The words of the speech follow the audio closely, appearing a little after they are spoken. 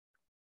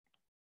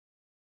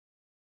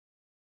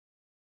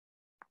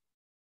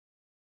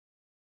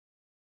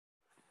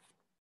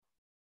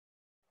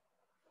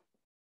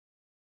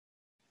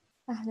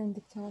أهلا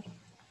دكتور.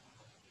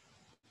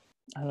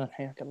 أهلا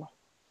حياك الله.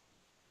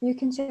 You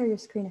can share your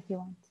screen if you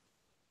want.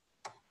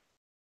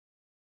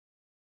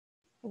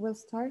 We'll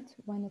start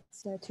when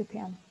it's 2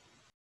 p.m.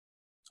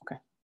 Okay.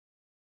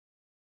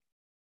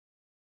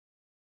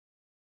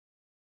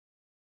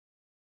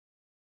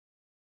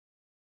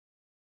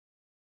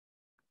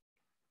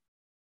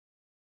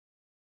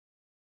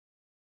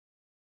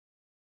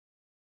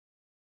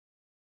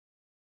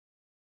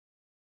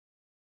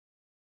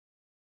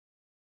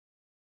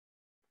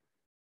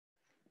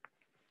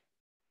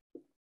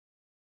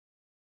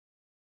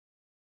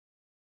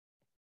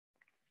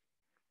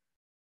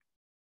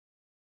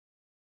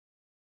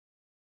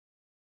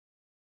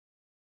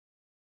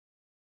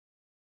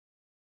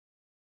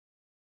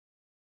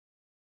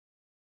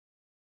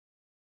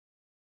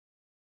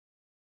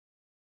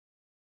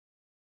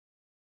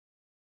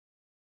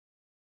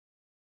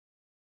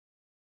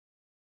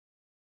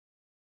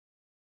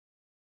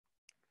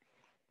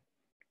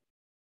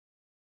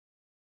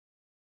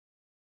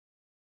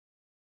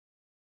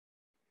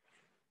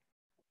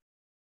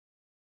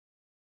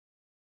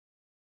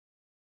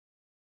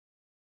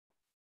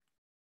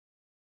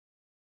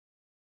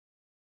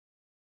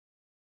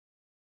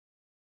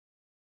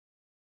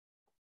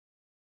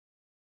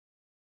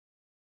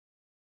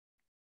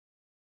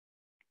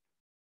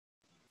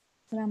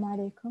 Assalamu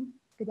alaikum.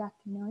 Good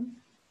afternoon.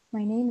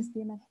 My name is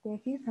Dima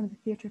Hdefi from the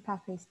Future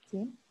Pathways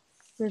team.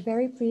 We're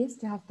very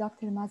pleased to have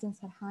Dr. Mazin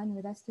Sarhan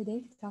with us today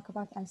to talk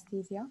about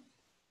anesthesia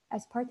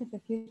as part of the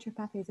Future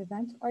Pathways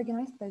event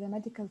organized by the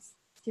Medical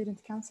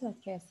Student Council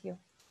at KSU.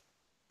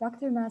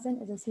 Dr. Mazin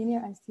is a senior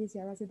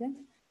anesthesia resident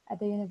at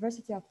the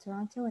University of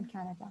Toronto in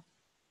Canada.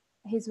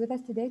 He's with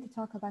us today to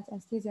talk about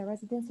anesthesia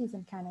residencies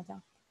in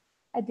Canada.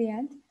 At the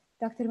end,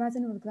 Dr.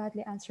 Mazin will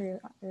gladly answer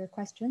your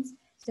questions.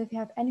 So if you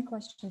have any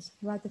questions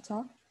throughout the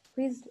talk,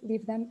 please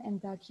leave them in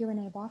the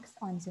Q&A box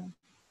on Zoom.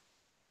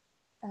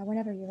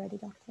 Whenever you're ready,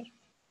 Doctor.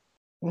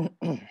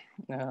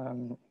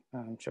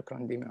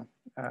 شكرا ديما.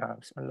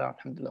 بسم الله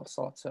والحمد لله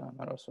والصلاة والسلام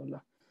على رسول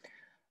الله.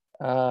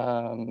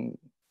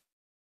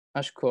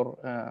 أشكر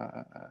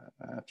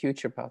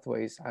Future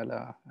Pathways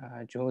على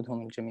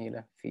جهودهم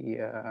الجميلة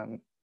في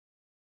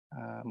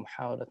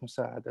محاولة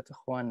مساعدة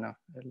إخواننا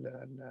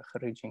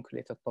الخريجين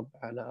كلية الطب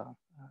على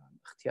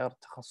اختيار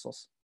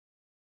التخصص.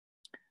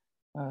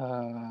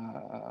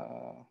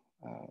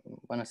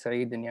 وأنا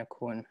سعيد أني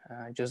أكون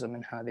جزء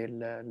من هذه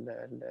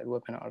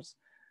الويبينارز.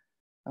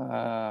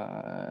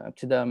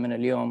 ابتداء من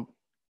اليوم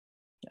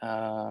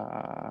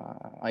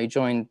I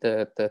joined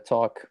the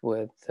talk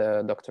with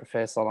Dr.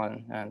 Faisal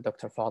and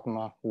Dr.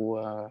 Fatima, who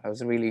I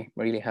was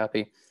really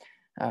happy.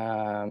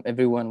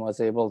 Everyone was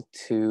able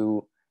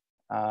to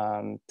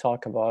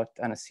talk about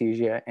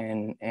anesthesia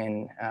in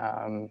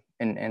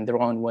their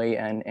own way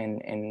and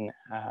in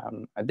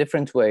a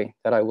different way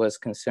that I was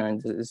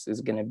concerned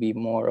is going to be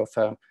more of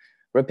a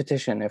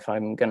repetition if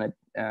I'm going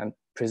to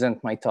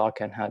present my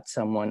talk and had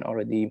someone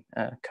already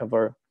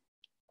cover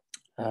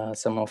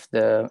some of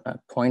the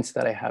points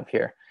that I have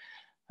here.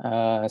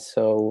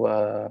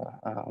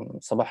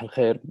 صباح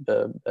الخير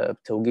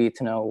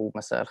بتوقيتنا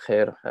ومساء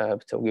الخير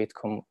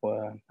بتوقيتكم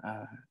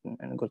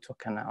ونقول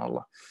توكلنا على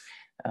الله.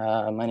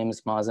 My name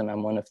is Mazin.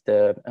 I'm one of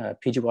the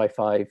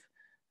PGY5,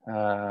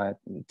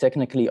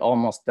 technically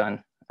almost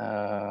done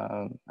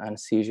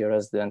anesthesia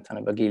resident.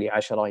 أنا باقي لي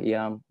 10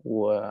 أيام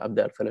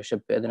وأبدأ الفellowship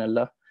بإذن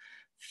الله.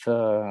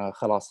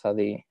 فخلاص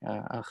هذه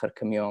آخر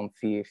كم يوم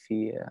في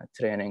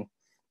training.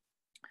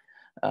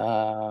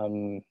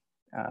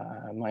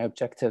 My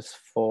objectives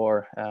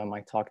for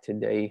my talk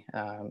today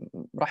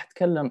راح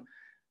أتكلم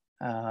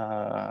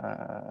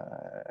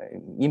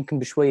يمكن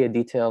بشوية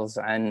details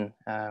عن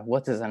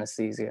what is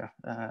anesthesia.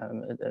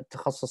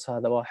 التخصص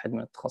هذا واحد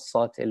من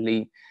التخصصات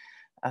اللي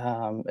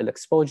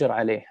الإكسبوجر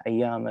عليه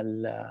أيام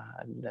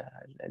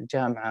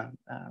الجامعة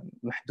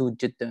محدود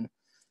جدا،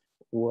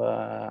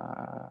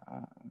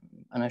 وأنا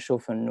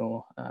أشوف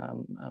أنه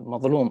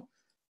مظلوم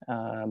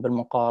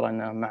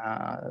بالمقارنة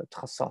مع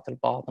تخصصات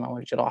الباطنة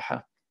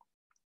والجراحة،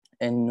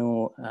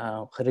 إنه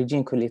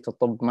خريجين كلية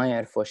الطب ما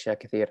يعرفوا أشياء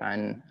كثير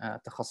عن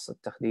تخصص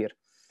التخدير.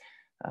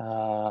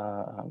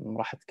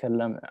 راح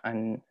أتكلم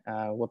عن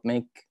what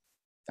make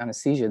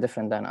anesthesia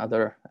different than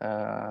other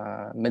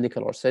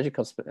medical or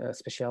surgical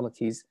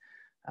specialties.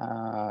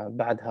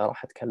 بعدها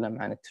راح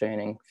أتكلم عن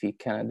التريننج في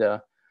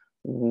كندا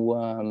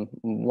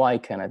why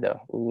كندا.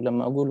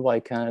 ولما أقول why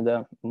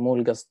كندا مو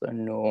القصد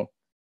إنه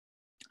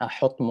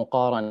أحط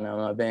مقارنة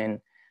ما بين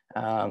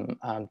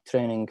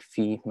تريننج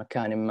في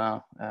مكان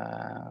ما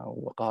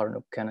وقارنه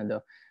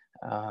بكندا.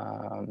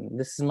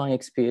 This is my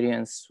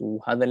experience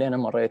وهذا اللي أنا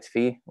مريت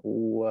فيه،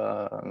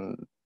 وإذا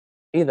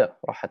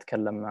راح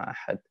أتكلم مع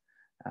أحد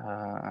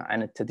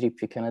عن التدريب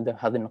في كندا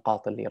هذه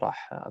النقاط اللي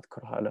راح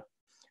أذكرها له.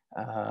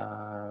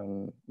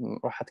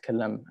 راح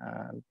أتكلم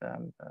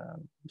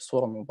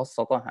بصورة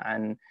مبسطة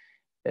عن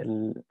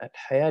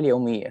الحياة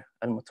اليومية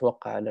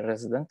المتوقعة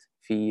للريزيدنت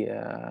في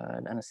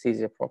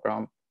الأنستيزيا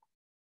بروجرام،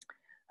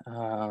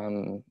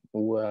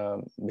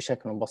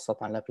 وبشكل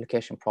مبسط عن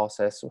الابليكيشن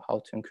بروسيس و how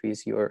to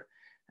increase your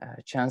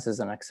chances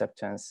and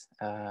acceptance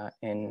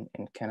in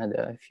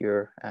Canada if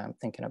you're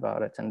thinking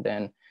about it, and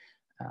then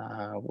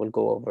we'll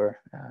go over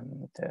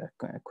the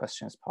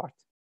questions part.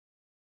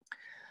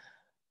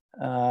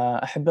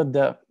 أحب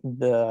أبدأ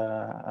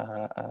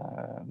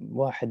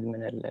بواحد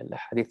من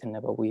الأحاديث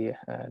النبوية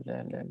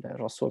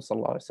للرسول صلى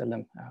الله عليه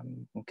وسلم.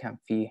 كان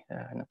فيه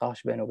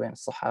نقاش بينه وبين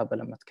الصحابة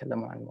لما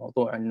تكلموا عن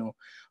موضوع أنه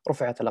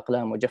رفعت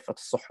الأقلام وجفت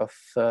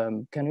الصحف،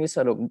 كانوا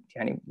يسألوا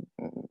يعني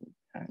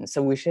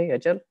نسوي شيء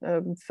أجل،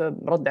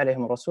 فرد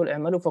عليهم الرسول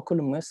اعملوا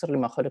فكل ميسر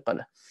لما خلق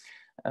له.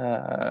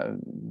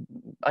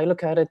 I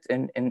look at it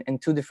in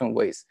two different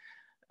ways.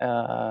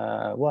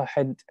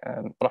 واحد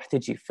راح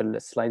تجي في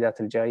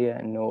السلايدات الجاية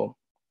إنه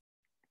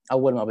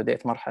أول ما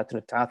بديت مرحلة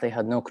الابتعاث I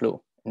had no clue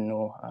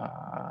إنه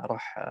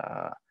راح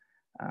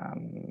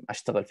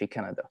أشتغل في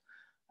كندا.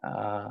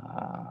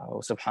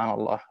 وسبحان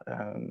الله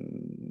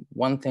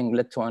one thing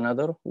led to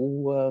another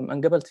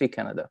وانقبلت في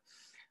كندا.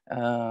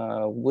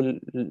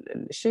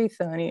 والشيء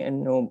الثاني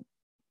إنه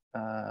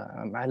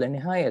على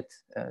نهاية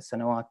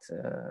سنوات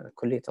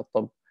كلية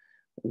الطب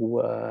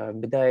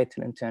وبداية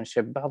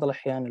الانترنشيب بعض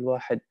الأحيان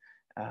الواحد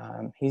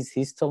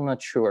he's still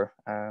not sure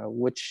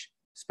which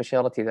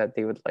specialty that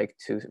they would like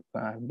to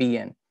be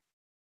in,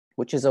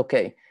 which is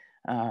okay.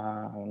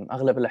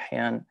 أغلب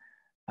الأحيان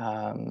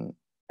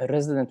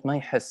الريزيدنت ما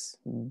يحس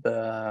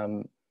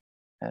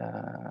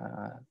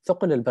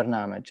ثقل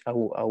البرنامج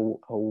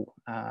أو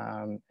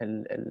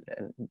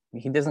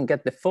he doesn't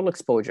get the full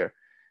exposure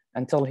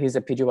until he's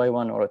a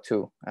PGY1 or a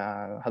 2.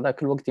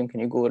 هذاك الوقت يمكن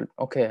يقول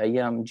أوكي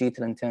أيام جيت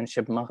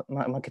الانترنشيب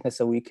ما كنت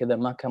أسوي كذا،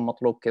 ما كان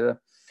مطلوب كذا،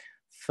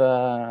 ف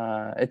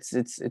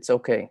it's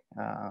okay.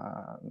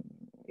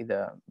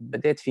 إذا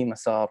بديت في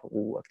مسار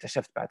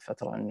واكتشفت بعد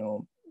فترة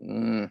إنه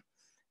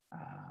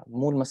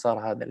مو المسار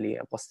هذا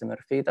اللي أبغى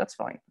أستمر فيه، that's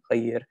fine.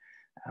 غير،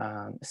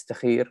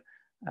 استخير،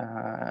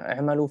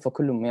 اعملوا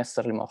فكل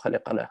ميسر لما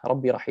خلق له.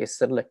 ربي راح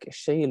ييسر لك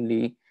الشيء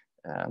اللي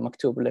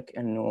مكتوب لك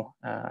إنه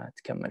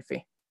تكمل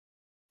فيه.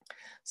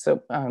 So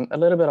a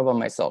little bit about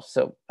myself.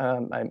 So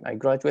I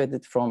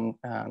graduated from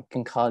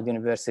King Khalid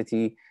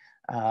University.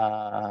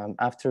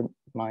 After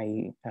my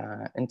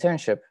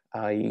internship,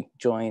 I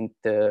joined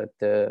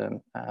the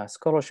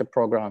scholarship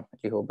program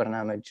اللي هو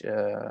برنامج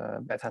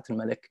بعثات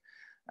الملك،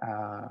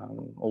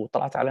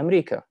 وطلعت على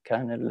أمريكا.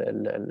 كان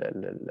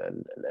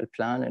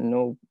البلان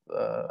إنه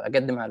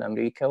أقدم على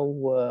أمريكا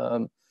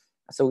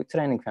وأسوي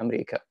training في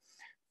أمريكا.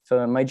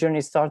 So my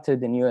journey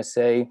started in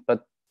USA, but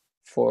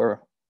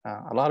for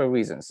a lot of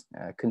reasons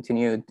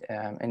continued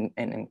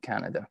in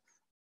Canada.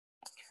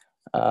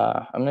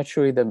 I'm not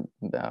sure إذا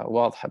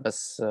واضحة،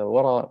 بس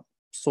ورا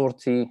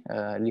صورتي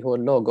اللي هو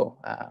اللوجو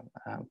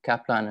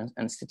كابلان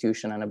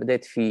Institution. أنا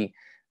بديت في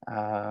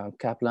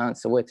كابلان،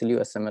 سويت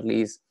اليو اس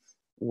MLEs،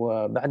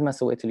 وبعد ما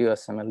سويت اليو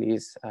اس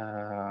MLEs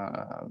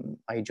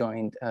I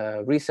joined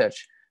a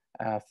research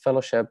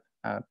fellowship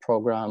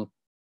program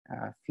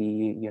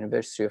في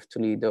University of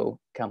Toledo،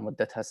 كان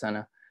مدتها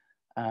سنة.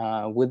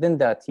 Within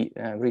that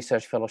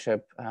research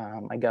fellowship,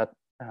 I got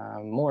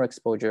more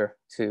exposure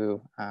to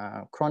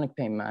chronic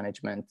pain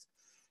management,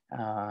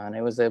 and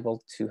I was able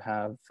to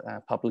have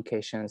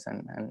publications and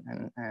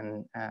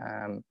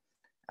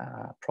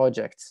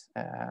projects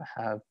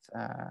have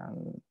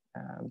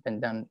been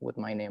done with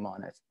my name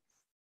on it.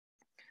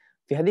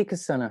 في هذيك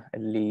السنة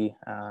اللي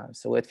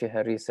سويت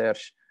فيها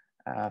research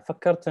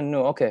فكرت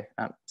إنه أوكي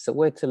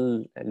سويت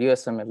ال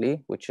USMLE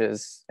which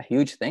is a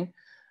huge thing.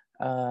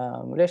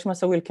 ليش ما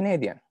أسوي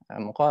الكنديان؟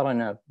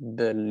 مقارنة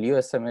باليو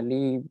اس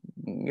MLE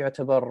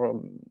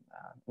يعتبر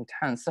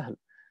امتحان سهل.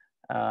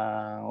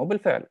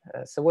 وبالفعل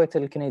سويت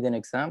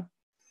الكنديان exam.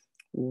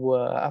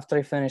 After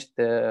I finished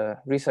the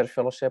research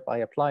fellowship, I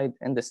applied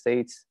in the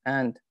States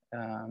and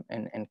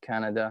in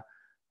Canada.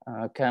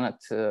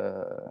 كانت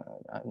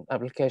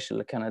application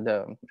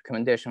لكندا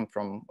recommendation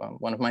from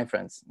one of my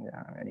friends.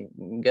 يعني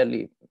قال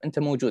لي أنت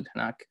موجود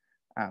هناك،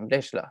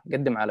 ليش لا؟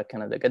 قدم على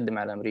كندا، قدم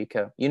على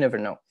أمريكا. You never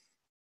know.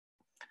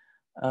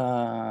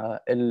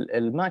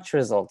 Match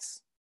results,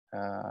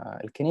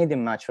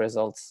 Canadian match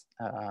results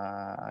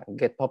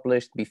get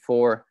published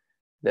before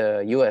the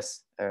US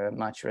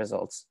match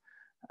results.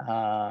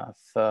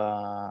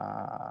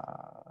 فأنا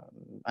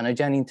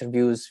جاني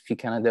interviews في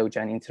كندا،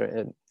 وجاني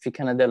في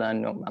كندا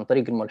لأنه عن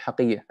طريق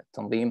الملحقية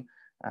التنظيم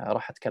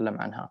راح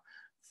أتكلم عنها.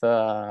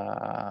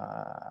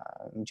 فجاني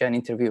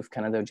interview في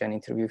كندا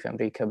وجاني interview في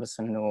أمريكا، بس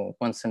إنه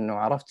once إنه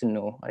عرفت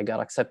إنه I got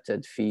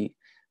accepted في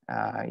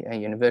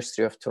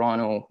University of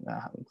Toronto،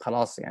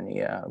 خلاص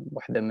يعني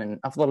واحدة من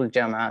أفضل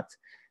الجامعات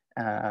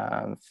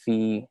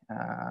في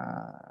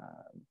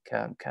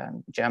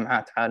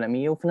كجامعات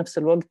عالمية، وفي نفس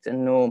الوقت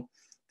إنه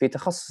في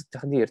تخصص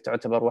التخدير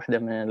تعتبر واحدة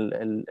من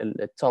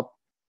التوب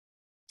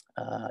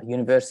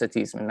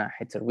universities من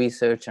ناحية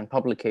research and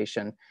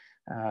publication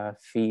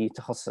في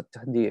تخصص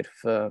التخدير.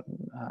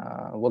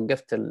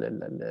 فوقفت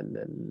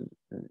ال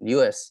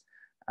US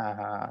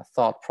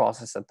thought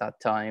process at that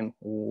time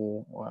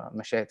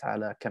ومشيت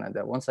على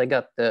كندا. Once I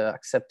got the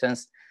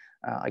acceptance,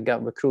 I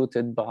got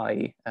recruited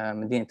by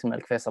مدينة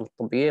الملك فيصل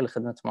الطبية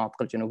لخدمة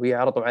المناطق الجنوبية.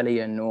 عرضوا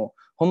علي إنه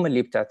هم اللي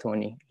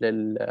يبتعثوني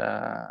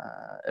للريزدنسي،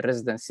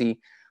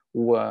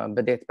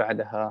 وبدأت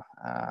بعدها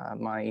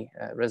my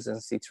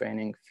residency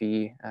training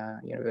في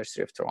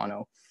University of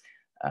Toronto.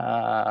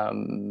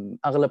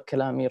 أغلب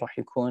كلامي راح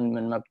يكون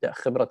من مبدأ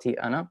خبرتي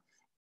أنا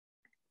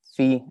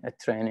في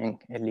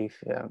التريننج اللي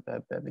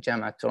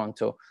بجامعة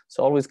تورونتو.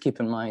 So always keep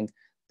in mind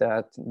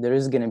that there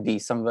is going to be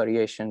some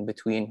variation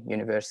between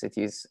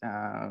universities.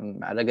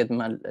 على قد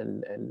ما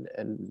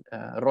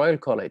الرويال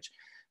كوليج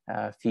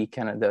في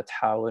كندا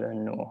تحاول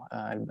انه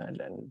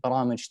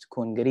البرامج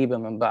تكون قريبة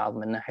من بعض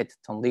من ناحية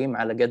التنظيم،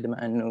 على قد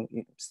ما انه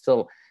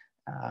still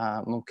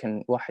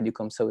ممكن واحد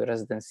يكون مسوي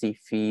ريزيدنسي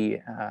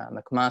في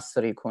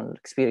ماكماستر يكون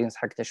الاكسبيرينس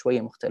حقته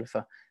شوية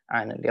مختلفة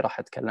عن اللي راح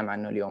اتكلم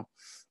عنه اليوم.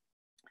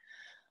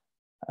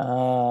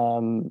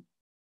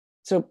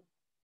 So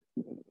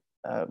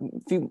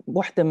في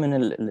واحدة من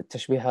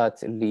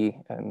التشبيهات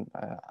اللي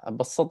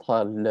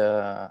أبسطها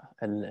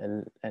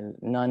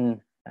non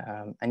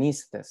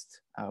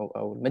anesthetist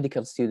أو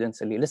medical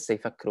students اللي لسه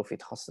يفكروا في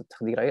تخصص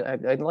التخدير.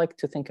 I'd like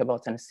to think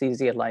about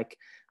anesthesia like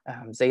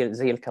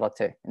زي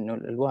الكاراتيه، إنه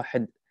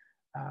الواحد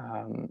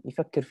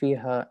يفكر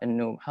فيها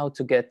إنه how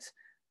to get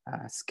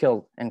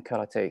skill in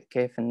karate،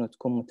 كيف إنه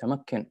تكون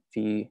متمكن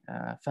في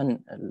فن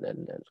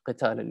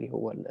القتال اللي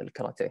هو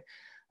الكاراتيه.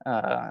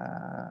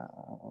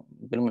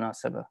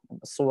 بالمناسبة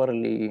الصور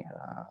اللي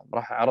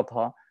راح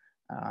أعرضها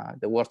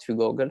دورت في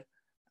جوجل.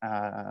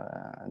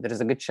 There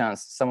is a good chance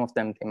some of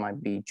them they might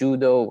be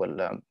judo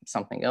ولا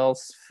something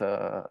else.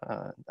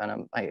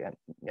 أنا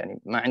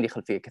يعني ما عندي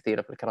خلفية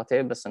كثيرة في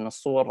الكاراتيه، بس إن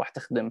الصور راح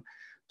تخدم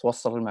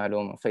توصل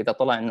المعلومة. فإذا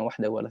طلع إنه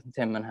واحدة ولا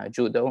اثنتين منها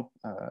جودو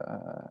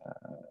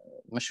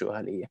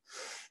مشوها لي.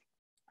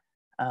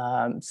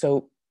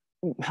 So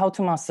how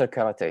to master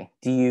karate?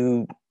 Do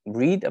you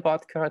read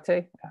about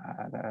karate؟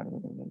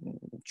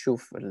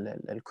 تشوف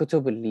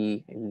الكتب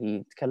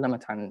اللي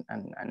تكلمت عن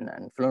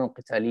الفنون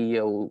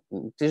القتالية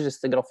وتجلس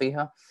تقرأ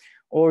فيها،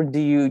 or do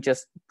you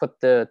just put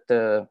the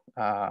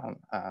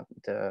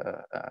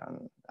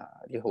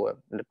اللي هو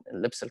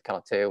لبس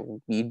الكاراتيه و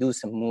you do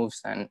some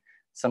moves and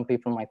some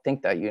people might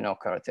think that you know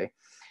karate.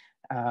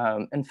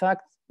 In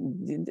fact,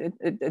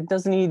 it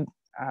does need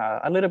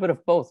a little bit of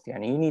both.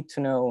 يعني you need to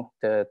know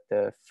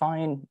the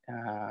fine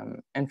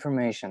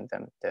information,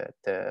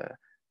 the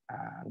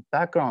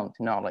background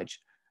knowledge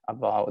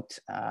about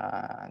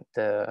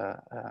the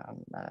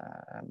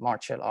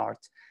martial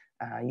art.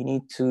 You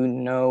need to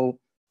know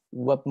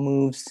what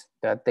moves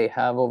that they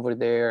have over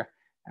there,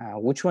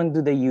 which one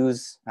do they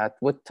use at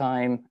what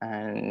time,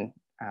 and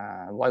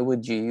why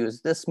would you use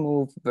this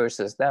move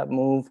versus that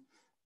move.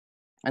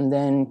 And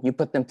then you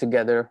put them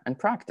together and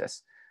practice.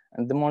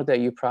 And the more that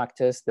you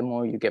practice, the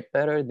more you get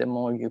better. The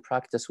more you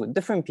practice with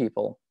different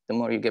people, the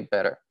more you get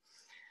better.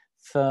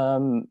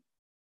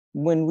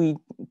 When we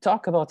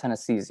talk about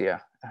anesthesia,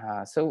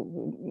 so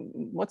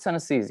what's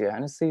anesthesia?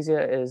 Anesthesia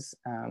is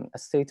a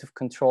state of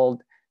controlled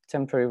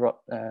temporary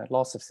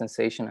loss of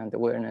sensation and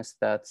awareness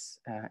that's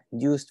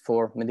used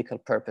for medical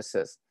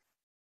purposes.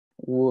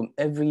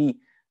 Every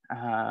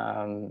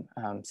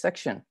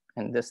section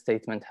in this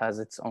statement has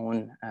its own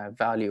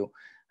value.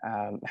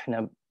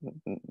 احنا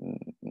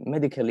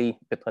medically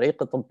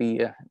بطريقة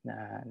طبية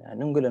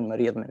ننقل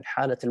المريض من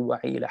حالة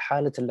الوعي إلى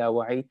حالة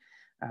اللاوعي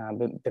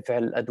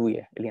بفعل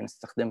الأدوية اللي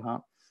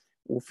نستخدمها،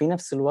 وفي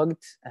نفس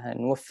الوقت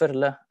نوفر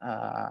له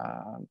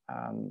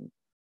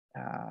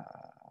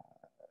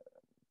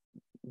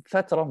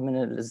فترة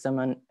من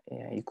الزمن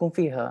يكون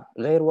فيها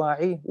غير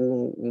واعي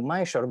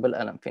وما يشعر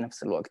بالألم في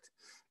نفس الوقت.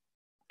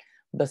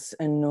 بس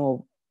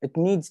إنه it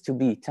needs to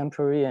be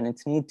temporary and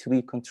it needs to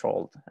be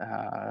controlled.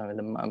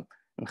 لما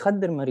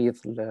نخدر مريض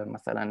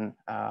مثلا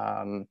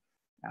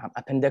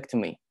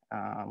appendectomy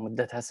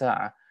مدتها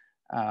ساعة،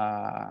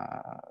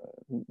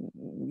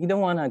 you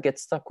don't want to get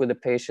stuck with a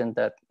patient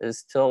that is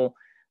still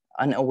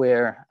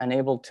unaware,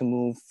 unable to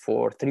move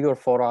for 3 or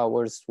 4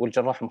 hours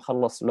والجراح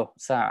مخلص له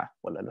ساعة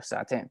ولا له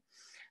ساعتين.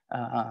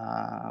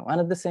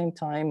 And at the same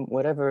time,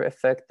 whatever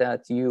effect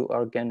that you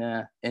are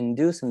gonna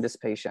induce in this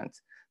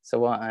patient,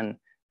 سواء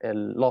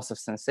loss of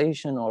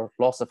sensation or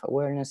loss of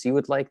awareness, you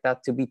would like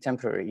that to be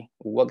temporary.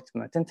 وقت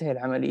ما تنتهي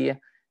العملية,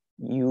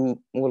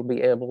 you will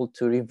be able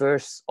to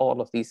reverse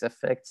all of these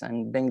effects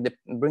and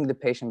bring the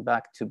patient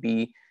back to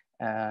be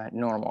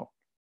normal.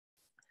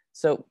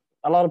 So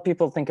a lot of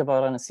people think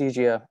about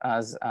anesthesia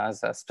as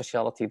a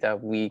specialty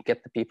that we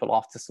get the people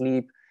off to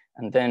sleep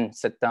and then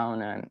sit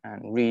down and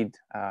read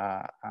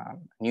a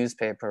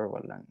newspaper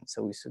ولا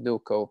نسوي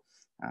سودوكو.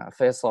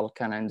 فيصل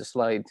كان عنده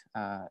slide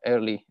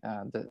early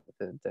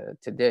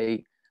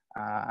today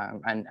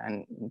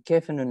عن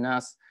كيف إنه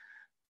الناس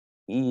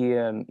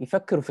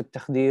يفكروا في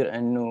التخدير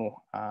إنه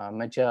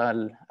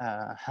مجال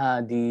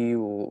هادي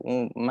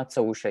وما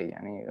تسوي شيء،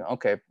 يعني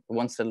okay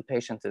once the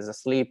patient is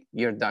asleep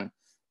you're done.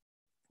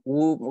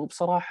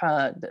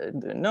 وبصراحة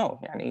no،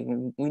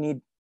 يعني we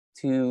need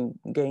to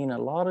gain a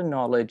lot of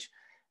knowledge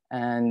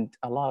and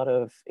a lot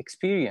of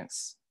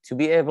experience to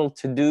be able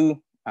to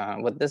do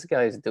what this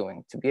guy is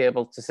doing, to be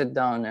able to sit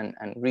down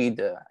and read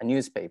a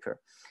newspaper.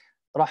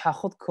 راح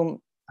أخذكم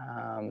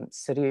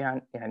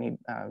سريعا يعني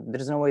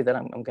there's no way that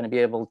I'm going to be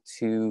able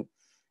to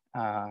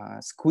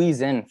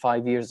squeeze in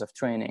 5 years of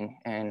training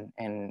in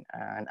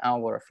an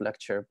hour of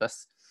lecture.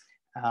 بس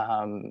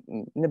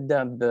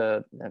نبدأ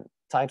ب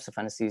types of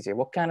anesthesia.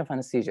 What kind of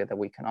anesthesia that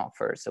we can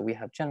offer? So we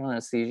have general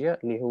anesthesia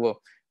اللي هو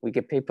we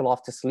get people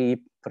off to sleep,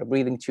 put a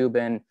breathing tube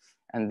in,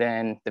 and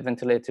then the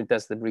ventilator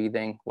does the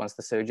breathing. Once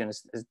the surgeon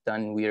is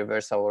done, we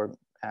reverse our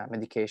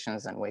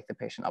medications and wake the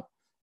patient up.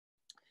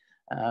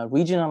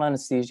 Regional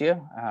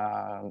anesthesia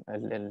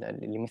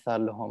اللي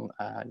مثال لهم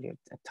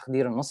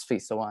التخدير النصفي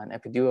سواء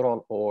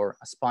epidural or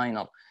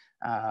spinal.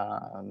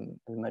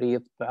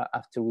 المريض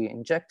after we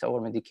inject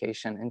our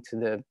medication into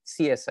the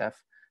CSF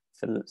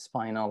في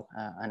spinal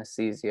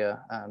anesthesia,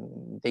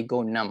 they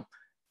go numb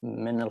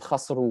من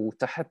الخصر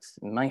وتحت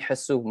ما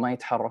يحسوا ما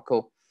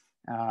يتحركوا.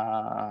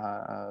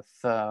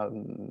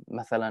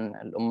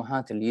 فمثلا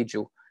الأمهات اللي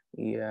يجوا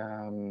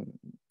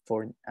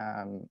for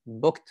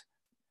booked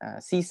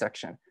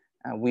C-section,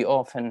 we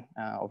often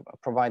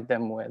provide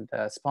them with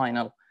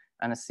spinal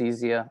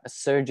anesthesia. A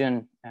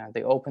surgeon,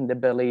 they open the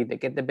belly, they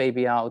get the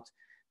baby out,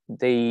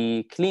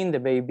 they clean the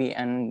baby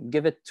and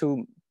give it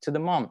to the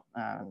mom.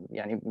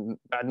 يعني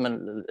بعد ما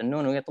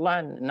النونو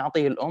يطلع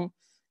نعطيه الأم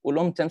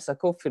والأم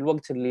تمسكه في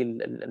الوقت اللي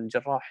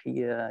الجراح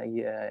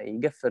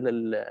يقفل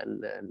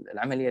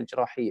العملية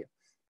الجراحية.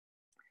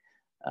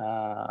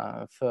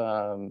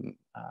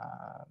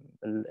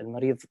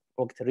 فالمريض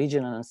وقت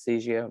الريجنال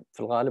انستيجيا في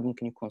الغالب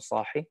ممكن يكون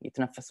صاحي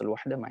يتنفس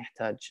لوحده ما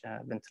يحتاج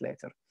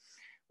فنتليتر.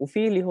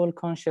 وفي اللي هو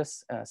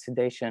الكونشس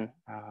سيديشن،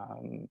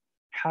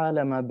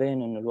 حالة ما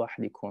بين إنه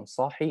الواحد يكون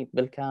صاحي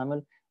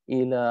بالكامل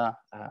إلى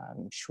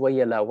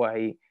شوية لا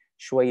وعي،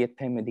 شوية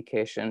pain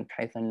medication،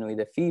 بحيث إنه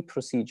إذا في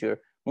procedure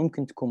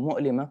ممكن تكون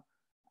مؤلمة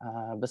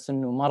بس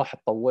إنه ما راح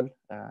تطول،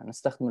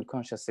 نستخدم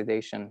الكونشس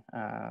سيديشن.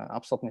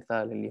 أبسط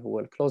مثال اللي هو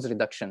الكلوز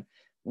ريدكشن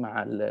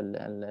مع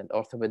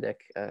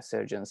الأورثوبيديك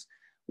سيرجنز.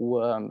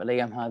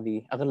 والأيام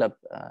هذه أغلب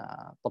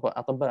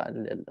أطباء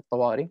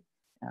الطوارئ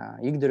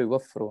يقدروا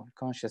يوفروا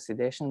conscious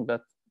sedation,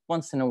 but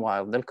once in a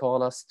while they'll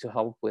call us to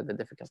help with a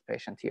difficult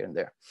patient here and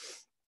there.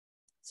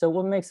 So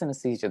what makes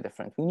anesthesia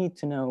different? We need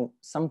to know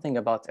something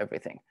about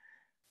everything.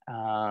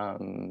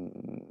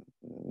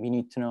 You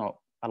need to know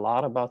a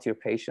lot about your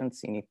patients.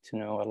 You need to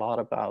know a lot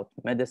about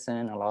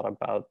medicine, a lot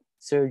about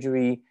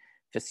surgery,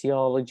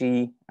 physiology,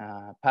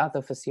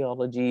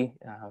 pathophysiology.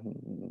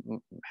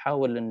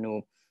 بحاول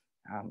إنه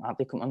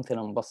أعطيكم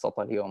أمثلة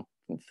مبسطة اليوم.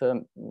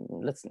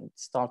 Let's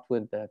start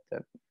with the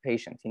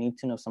patient. You need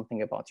to know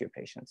something about your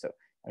patient. So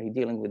are you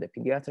dealing with a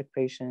pediatric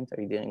patient?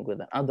 Are you dealing with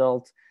an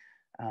adult?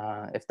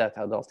 If that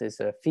adult is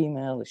a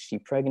female, is she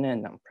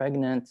pregnant,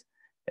 non-pregnant?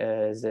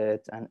 Is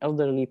it an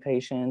elderly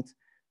patient?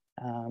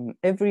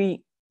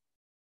 Every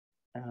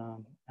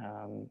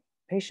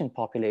patient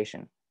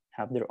population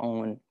have their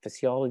own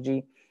physiology,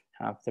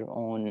 have their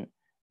own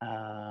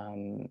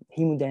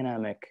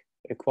hemodynamic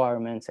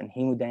requirements and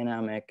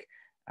hemodynamic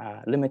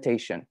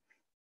limitation.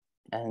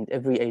 And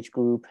every age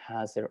group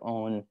has their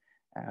own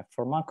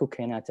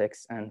pharmacokinetics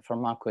and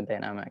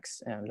pharmacodynamics.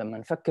 لما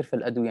نفكر في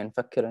الأدوية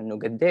نفكر إنه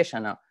قديش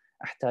أنا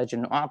أحتاج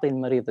إنه أعطي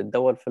المريض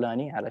الدواء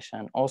الفلاني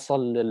علشان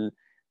أوصل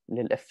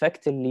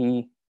للإفكت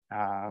اللي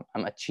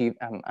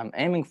I'm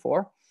aiming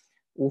for.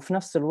 وفي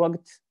نفس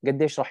الوقت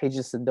قديش راح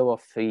يجلس الدواء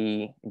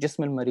في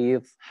جسم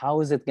المريض.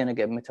 How is it going to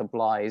get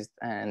metabolized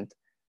and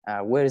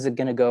where is it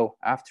going to go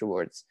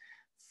afterwards?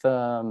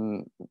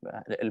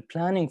 The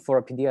planning for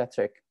a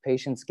pediatric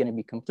patient is going to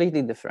be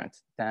completely different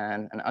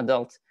than an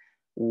adult.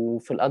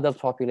 وفي الادult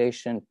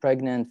population,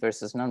 pregnant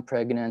versus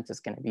non-pregnant is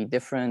going to be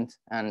different.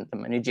 And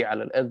لما نجي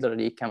على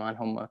الelderly كمان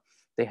هم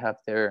they have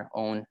their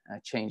own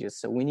changes.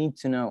 So we need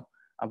to know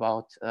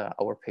about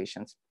our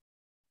patients.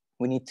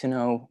 We need to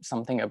know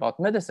something about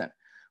medicine.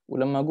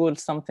 ولما أقول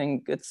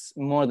something, it's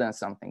more than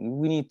something.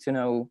 We need to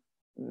know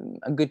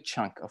a good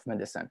chunk of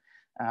medicine.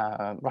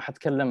 راح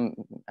أتكلم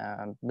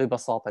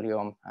ببساطة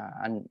اليوم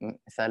عن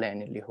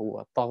مثالين اللي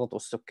هو الضغط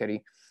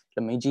والسكري.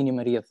 لما يجيني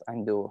مريض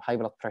عنده high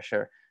blood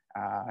pressure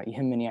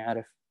يهمني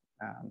أعرف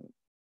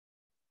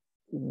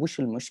وش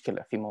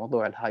المشكلة في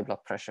موضوع الهاي blood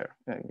pressure.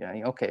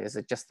 يعني okay, is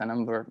it just a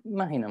number؟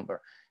 ما هي number.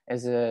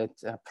 Is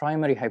it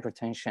primary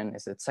hypertension?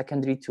 Is it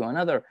secondary to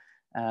another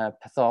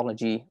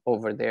pathology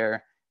over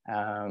there?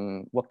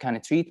 What kind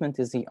of treatment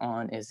is he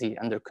on? Is he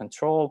under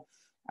control?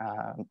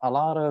 A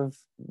lot of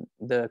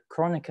the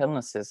chronic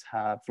illnesses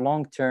have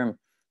long-term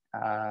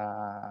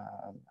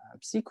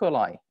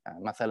sequelae.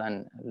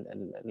 مثلا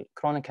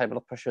chronic high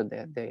blood pressure,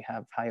 they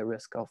have higher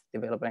risk of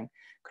developing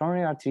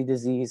coronary artery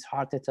disease,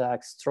 heart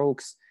attacks,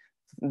 strokes.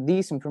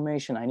 These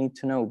information I need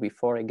to know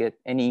before I get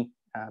any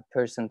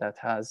person that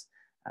has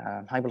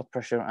high blood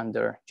pressure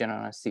under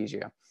general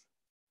anesthesia.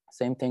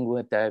 Same thing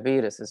with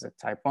diabetes. Is it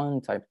type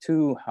 1, type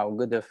 2? How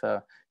good of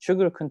a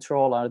sugar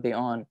control are they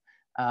on?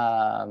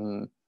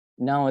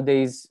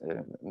 Nowadays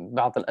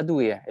بعض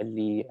الأدوية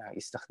اللي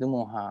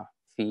يستخدموها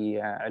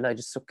في علاج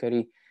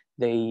السكري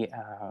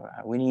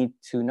We need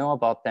to know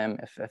about them.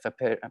 If a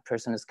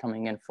person is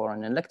coming in for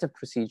an elective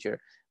procedure,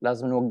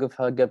 لازم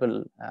نوقفها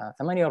قبل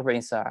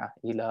 48 ساعة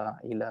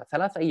إلى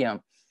 3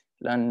 أيام،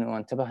 لأنه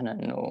انتبهنا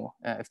إنه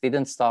if they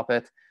didn't stop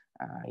it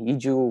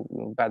يجوا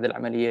بعد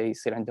العملية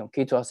يصير عندهم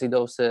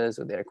ketoacidosis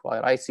or they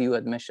require ICU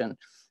admission.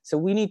 So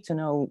we need to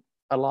know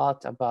a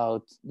lot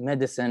about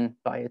medicine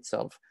by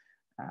itself.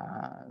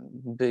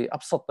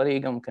 بأبسط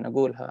طريقة ممكن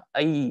أقولها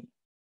أي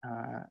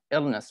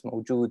illness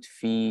موجود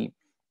في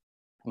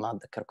ما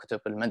أتذكر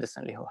كتب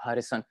الميديسن اللي هو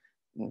هاريسون,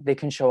 they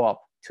can show up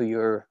to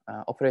your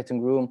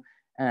operating room,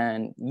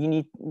 and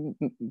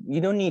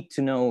you don't need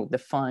to know the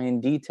fine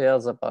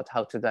details about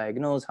how to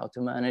diagnose, how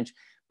to manage,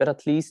 but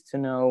at least to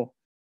know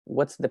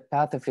what's the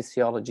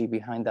pathophysiology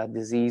behind that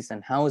disease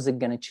and how is it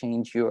going to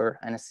change your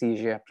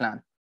anesthesia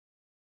plan.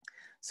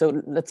 So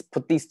let's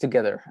put these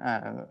together.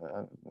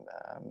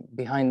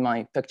 Behind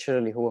my picture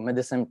اللي هو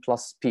medicine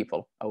plus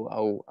people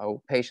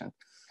أو patient.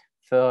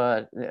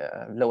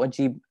 فلو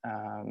أجيب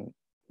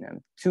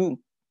two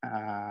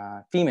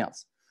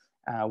females.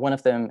 One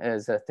of them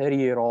is a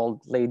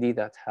 30-year-old lady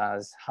that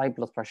has high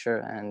blood pressure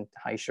and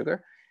high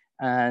sugar,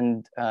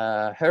 and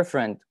her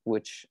friend,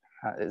 which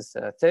is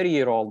a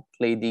 30-year-old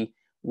lady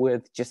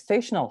with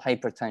gestational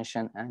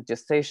hypertension and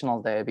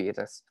gestational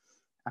diabetes.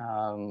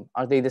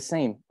 Are they the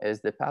same?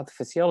 Is the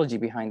pathophysiology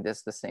behind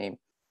this the same?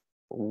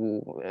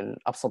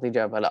 الأبسط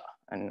إجابة لا،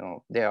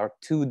 إنه they are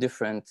two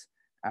different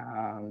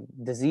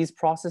disease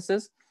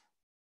processes.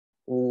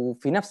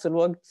 وفي نفس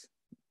الوقت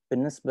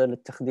بالنسبة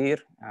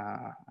للتخدير,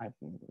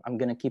 I'm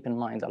going to keep in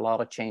mind a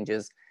lot of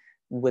changes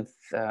with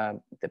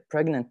the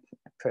pregnant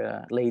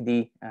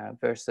lady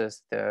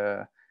versus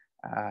the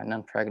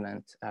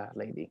non-pregnant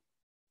lady.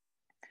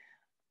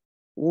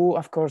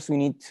 Of course, we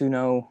need to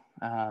know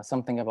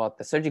something about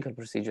the surgical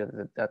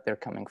procedure that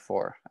they're coming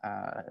for.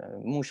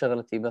 مو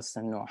شغلتي بس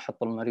إنه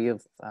أحط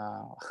المريض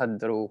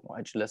أخدره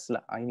وأجلس.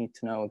 لا, I need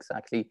to know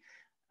exactly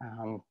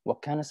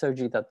what kind of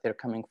surgery that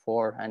they're coming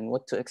for and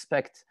what to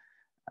expect.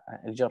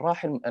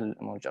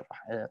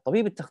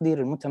 طبيب التخدير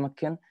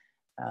المتمكن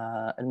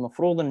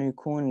المفروض إنه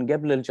يكون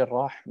قبل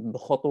الجراح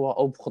بخطوة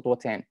أو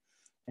بخطوتين،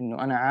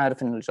 إنه أنا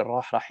عارف إنه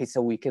الجراح راح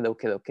يسوي كذا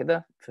وكذا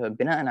وكذا،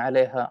 فبناء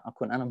عليها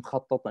أكون أنا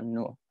مخطط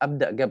إنه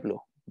أبدأ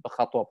قبله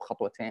بخطوة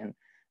بخطوتين.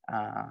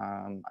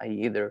 I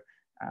either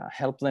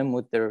help them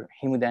with their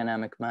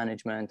hemodynamic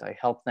management, I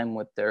help them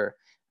with their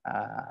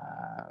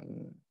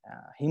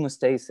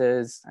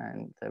hemostasis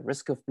and the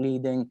risk of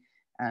bleeding,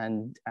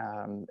 and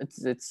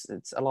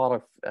it's a lot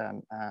of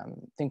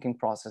thinking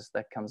process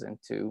that comes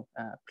into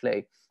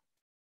play.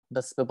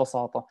 بس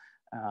ببساطة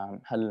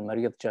هل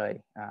المريض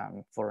جاي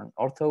for an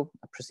ortho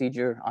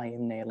procedure,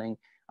 IM nailing?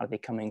 Are they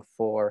coming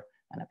for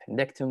an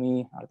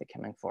appendectomy? Are they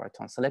coming for a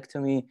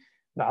tonsillectomy?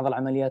 بعض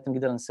العمليات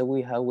نقدر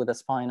نسويها with a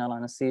spinal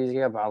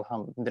anesthesia.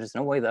 بعضها there's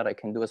no way that I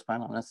can do a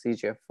spinal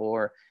anesthesia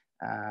for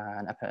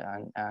an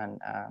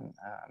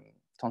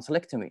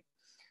tonsillectomy.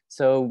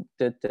 So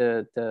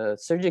the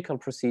surgical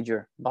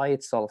procedure by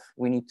itself,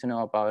 we need to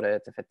know about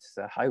it. If it's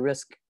a high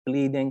risk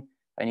bleeding,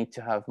 I need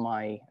to have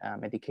my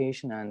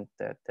medication and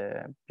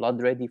the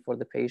blood ready for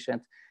the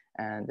patient.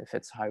 And if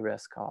it's high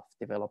risk of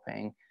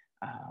developing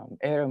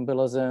air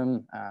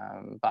embolism,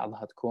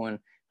 بعضها تكون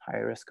high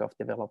risk of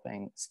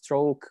developing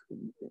stroke.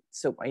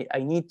 So I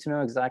need to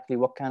know exactly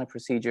what kind of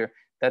procedure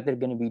that they're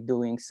going to be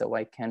doing so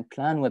I can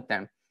plan with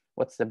them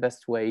what's the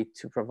best way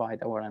to provide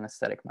our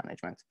anesthetic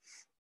management.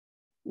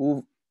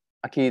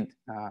 أكيد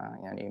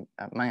يعني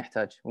ما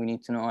يحتاج, we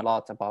need to know a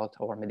lot about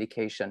our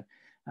medication.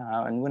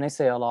 And when I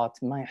say a lot,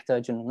 ما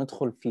يحتاج إنه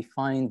ندخل في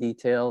fine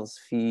details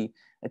في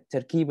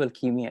التركيبة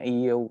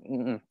الكيميائية.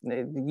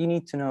 You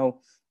need to know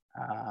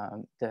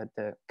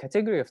the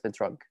category of the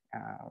drug.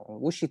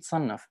 وش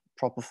يتصنف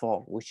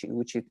propofol, وش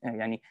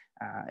يعني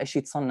إيش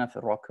يتصنف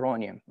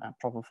الروكرونيوم.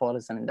 Propofol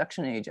is an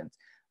induction agent.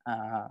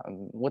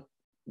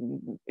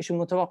 إيش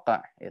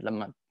المتوقع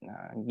لما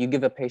you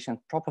give a patient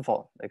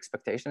propofol? The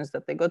expectation is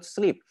that they go to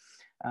sleep.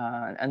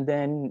 And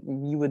then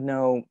you would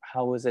know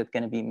how is it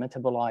going to be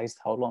metabolized,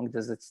 how long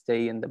does it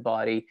stay in the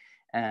body,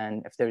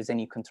 and if there's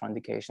any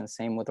contraindication.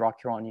 Same with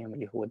rocuronium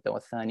اللي هو الدواء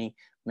الثاني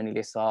من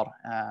اليسار,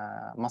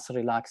 muscle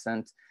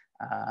relaxant.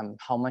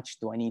 How much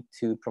do I need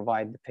to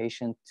provide the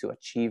patient to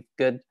achieve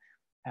good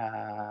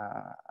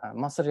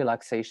muscle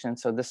relaxation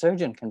so the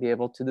surgeon can be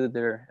able to do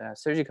their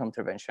surgical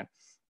intervention.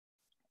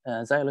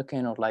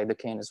 Xylocaine or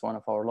lidocaine is one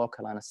of our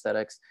local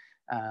anesthetics.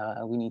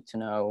 We need to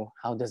know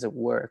how does it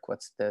work,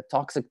 what's the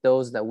toxic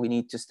dose that we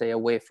need to stay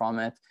away from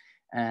it,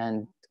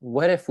 and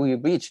what if we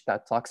reach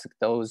that toxic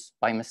dose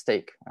by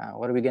mistake?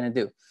 What are we going to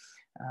do?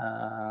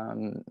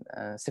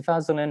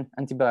 سيفازولين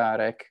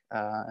antibiotic,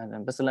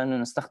 بس لأنه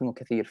نستخدمه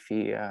كثير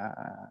في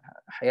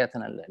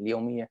حياتنا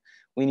اليومية.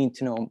 We need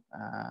to know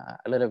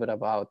a little bit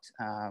about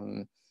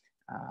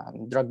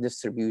drug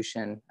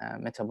distribution,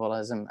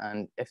 metabolism,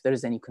 and if there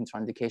is any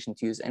contraindication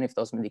to use any of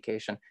those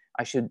medication,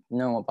 I should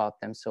know about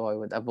them so I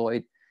would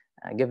avoid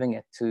giving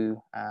it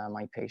to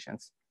my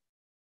patients.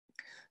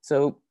 So,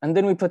 and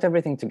then we put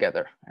everything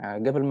together.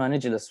 قبل ما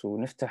نجلس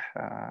ونفتح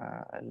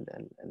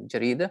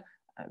الجريدة,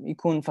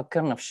 يكون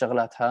فكرنا في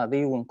الشغلات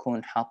هذه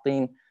ونكون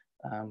حاطين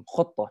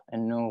خطة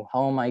إنه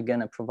how am I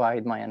gonna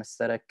provide my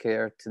anesthetic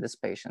care to this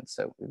patient.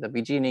 So إذا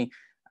بيجيني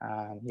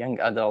young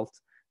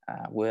adult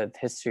with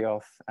history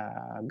of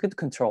good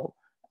control,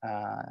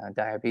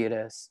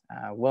 diabetes,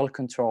 well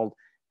controlled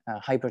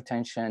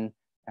hypertension,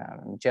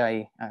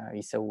 جاي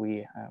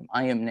يسوي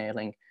IM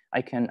nailing,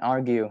 I can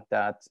argue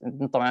that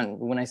طبعا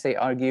when I say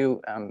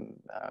argue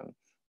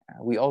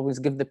we always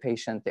give the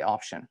patient the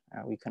option.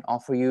 We can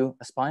offer you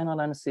a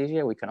spinal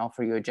anesthesia, we can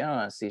offer you a general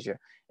anesthesia.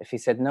 If he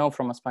said no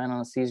from a spinal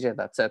anesthesia,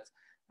 that's it.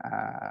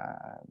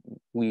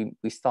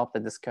 We stop the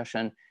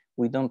discussion.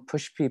 We don't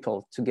push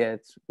people to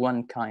get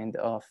one kind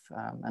of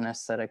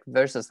anesthetic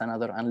versus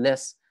another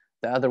unless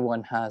the other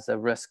one has a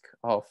risk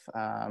of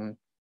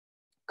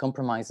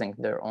compromising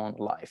their own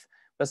life.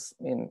 But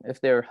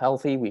if they're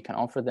healthy, we can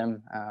offer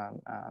them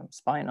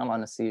spinal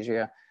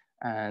anesthesia,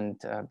 and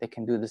they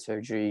can do the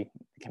surgery.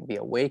 They can be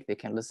awake, they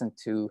can listen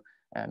to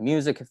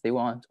music if they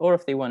want, or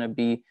if they want to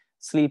be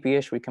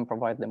sleepy-ish, we can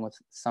provide them with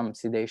some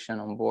sedation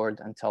on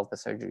board until the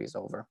surgery is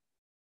over.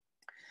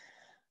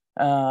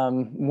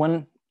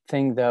 One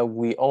thing that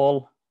we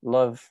all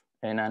love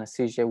in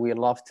anesthesia, we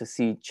love to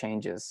see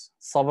changes.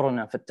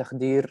 صبرنا في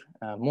التخدير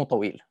مو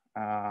طويل.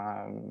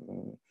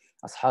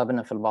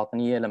 أصحابنا في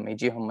الباطنية لما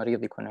يجيهم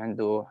مريض يكون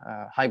عنده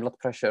high blood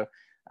pressure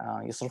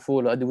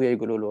يصرفوا له أدوية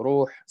يقولوا له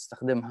روح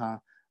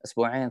استخدمها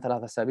أسبوعين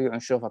 3 أسابيع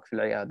ونشوفك في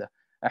العيادة.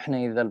 إحنا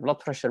إذا البلد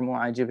pressure مو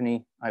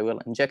عاجبني I will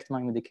inject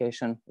my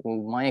medication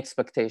my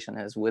expectation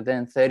is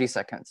within 30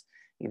 seconds.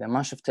 إذا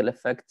ما شفت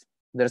الإفكت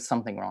there's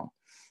something wrong.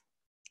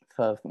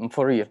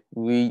 For real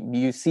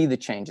you see the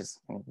changes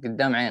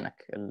قدام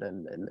عينك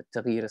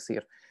التغيير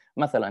يصير.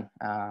 مثلا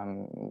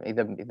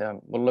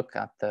إذا we'll look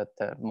at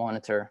the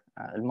monitor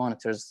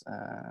المونيتورز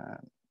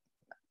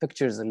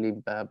pictures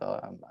اللي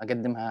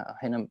أقدمها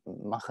هنا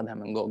ماخذها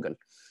من جوجل.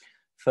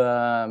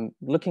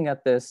 Looking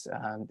at this,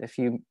 if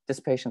this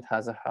patient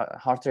has a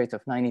heart rate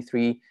of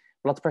 93,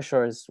 blood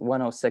pressure is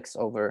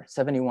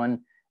 106/71,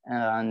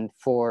 and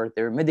for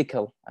their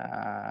medical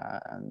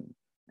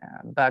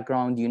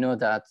background, you know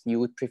that you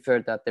would prefer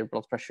that their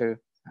blood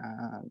pressure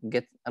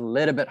get a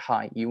little bit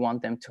high. You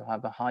want them to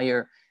have a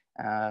higher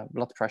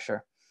blood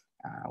pressure.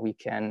 We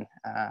can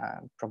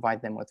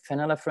provide them with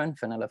phenylephrine.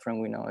 Phenylephrine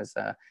we know is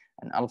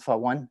an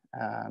alpha-1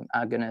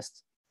 agonist,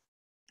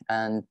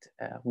 and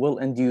will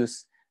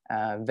induce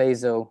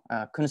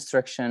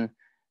vasoconstriction,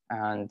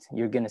 and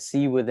you're going to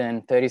see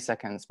within 30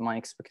 seconds. My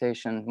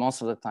expectation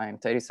most of the time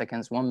 30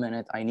 seconds, 1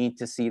 minute, I need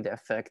to see the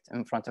effect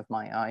in front of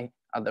my eye,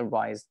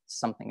 otherwise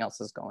something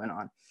else is going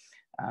on.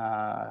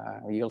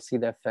 You'll see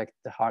the effect.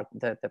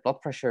 The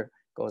blood pressure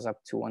goes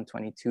up to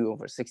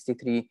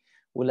 122/63.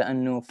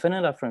 ولأنه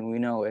phenylephrine we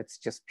know it's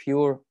just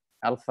pure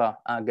alpha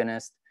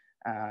agonist.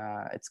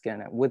 It's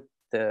gonna, with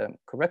the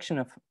correction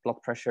of blood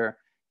pressure,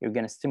 you're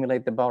going to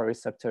stimulate the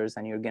baroreceptors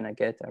and you're going to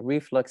get a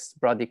reflex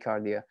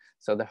bradycardia.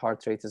 So the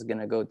heart rate is going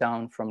to go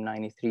down from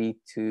 93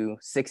 to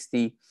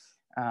 60.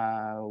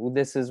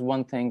 This is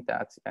one thing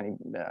that يعني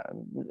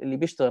اللي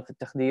بيشتغل في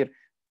التخدير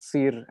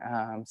تصير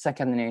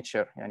second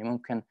nature. يعني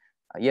ممكن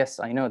yes,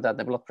 I know that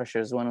the blood pressure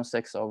is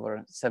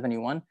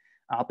 106/71.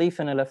 أعطيه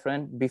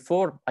phenylephrine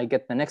before I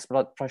get the next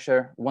blood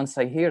pressure. Once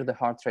I hear the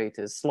heart rate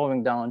is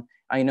slowing down,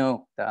 I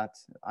know that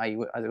I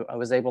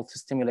was able to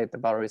stimulate the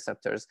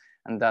baroreceptors,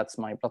 and that's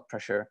my blood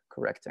pressure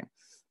correcting.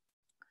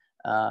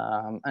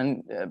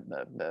 And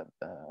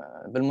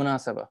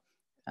بالمناسبة,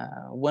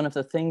 one of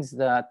the things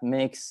that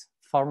makes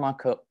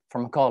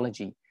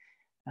pharmacology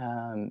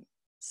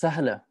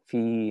سهلة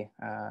في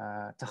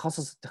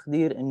تخصص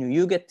التخدير إنه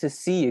you get to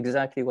see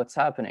exactly what's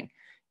happening.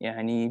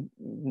 يعني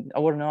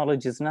our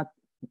knowledge is not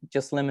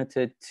just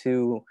limited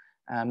to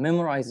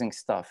memorizing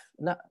stuff.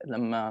 لا,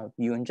 لما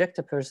you inject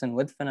a person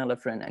with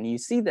phenylephrine and you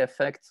see the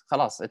effect,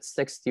 خلاص, it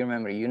sticks to your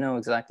memory. You know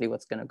exactly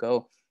what's going to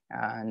go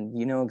and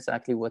you know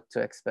exactly what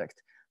to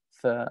expect.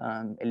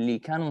 فاللي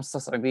كانوا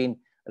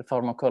مستصعبين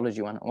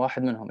الفارماكولوجي وأنا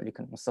واحد منهم اللي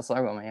كنت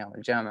مستصعبهم أيام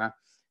الجامعة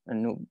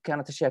إنه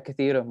كانت أشياء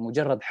كثيرة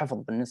مجرد حفظ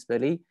بالنسبة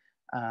لي.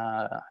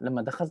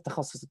 لما دخلت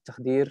تخصص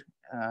التخدير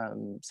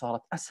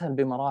صارت أسهل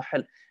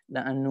بمراحل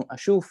لأنه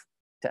أشوف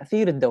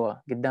تأثير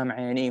الدواء قدام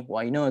عيني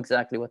و I know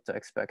exactly what to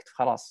expect.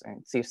 خلاص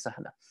يعني تصير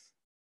سهلة.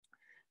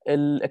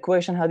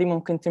 الإكويشن هذه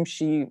ممكن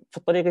تمشي في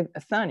الطريق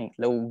الثاني.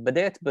 لو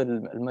بديت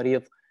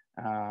بالمريض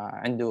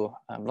عنده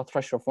blood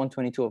pressure of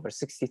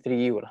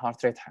 122/63 والheart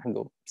rate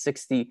حقه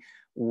 60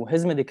 و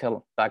his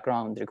medical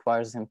background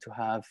requires him to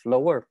have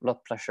lower blood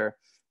pressure,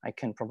 I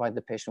can provide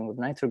the patient with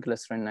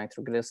nitroglycerin.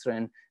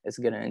 Nitroglycerin is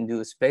going to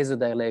induce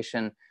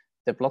vasodilation.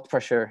 The blood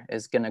pressure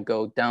is going to go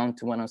down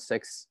to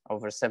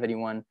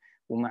 106/71.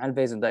 ومع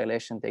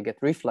الvasodilation, they get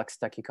reflex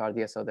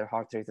tachycardia, so their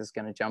heart rate is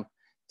going to jump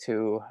to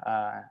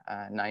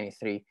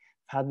 93.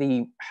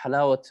 هذه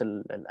حلاوة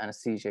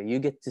الأنستيجيا. You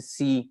get to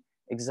see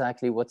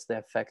exactly what's the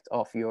effect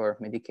of your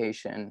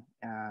medication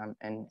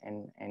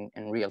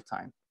in real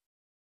time.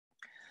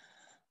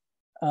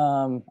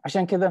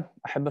 عشان كذا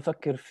أحب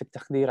أفكر في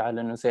التخدير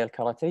على إنه زي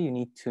الكاراتيه. You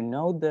need to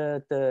know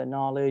the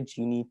knowledge,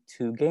 you need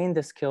to gain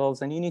the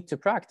skills, and you need to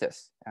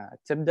practice.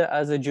 تبدأ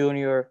as a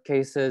junior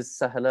cases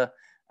سهلة.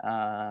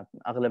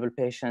 أغلب ال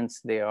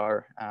patients they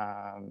are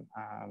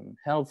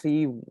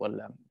healthy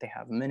ولا they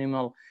have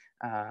minimal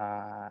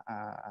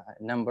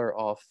number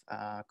of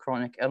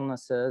chronic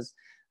illnesses.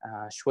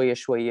 شوية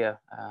شوية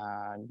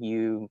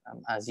you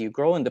as you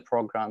grow in the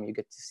program you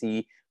get to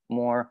see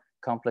more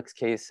complex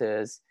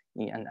cases,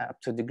 and up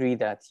to the degree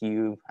that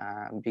you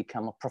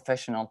become a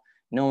professional,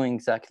 knowing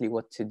exactly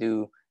what to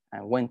do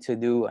and when to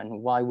do and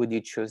why would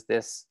you choose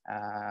this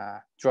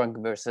drug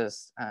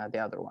versus the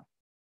other one.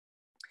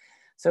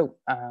 So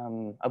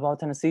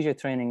about anesthesia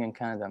training in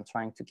Canada, I'm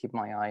trying to keep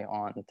my eye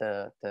on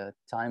the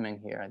timing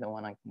here. I don't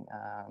want to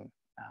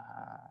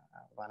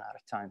run out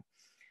of time.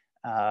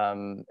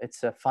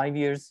 It's a 5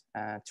 years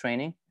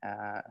training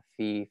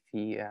في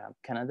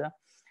Canada.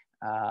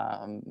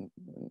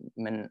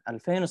 من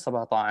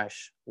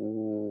 2017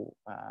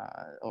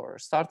 or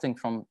starting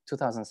from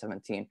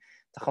 2017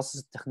 تخصص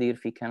التخدير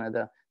في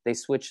كندا they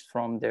switched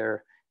from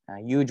their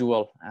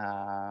usual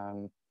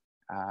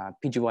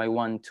PGY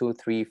 1, 2,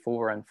 3,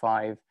 4 and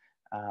 5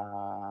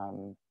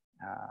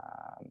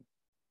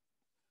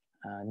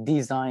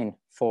 design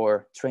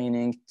for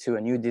training to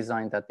a new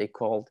design that they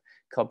called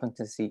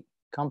competency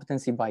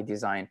by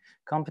design.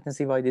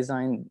 Competency by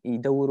design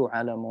يدوروا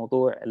على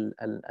موضوع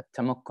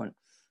التمكن.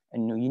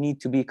 And you need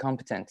to be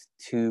competent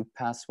to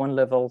pass one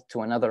level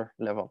to another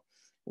level.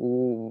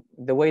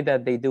 The way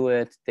that they do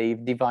it,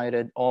 they've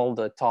divided all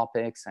the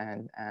topics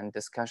and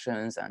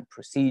discussions and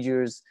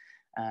procedures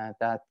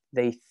that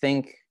they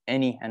think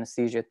any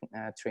anesthesia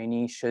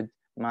trainee should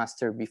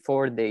master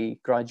before they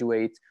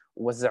graduate.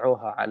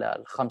 وزعوها على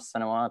الخمس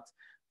سنوات.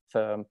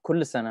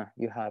 فكل سنة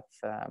you have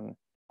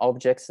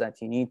objects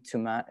that you need to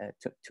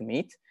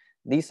meet.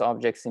 These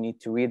objects you need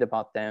to read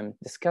about them,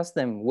 discuss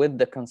them with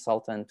the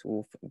consultant.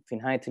 وفي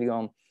نهاية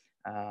اليوم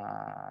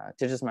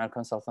تجلس مع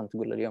الconsultant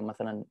تقول له اليوم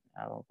مثلا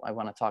I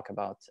want to talk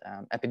about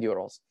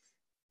epidurals.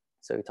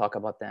 So you talk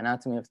about the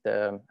anatomy of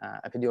the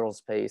epidural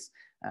space,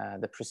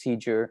 the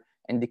procedure,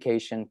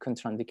 indication,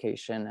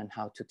 contraindication, and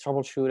how to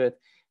troubleshoot it.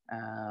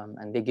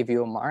 And they give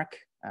you a mark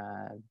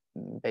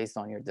based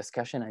on your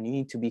discussion, and you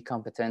need to be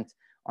competent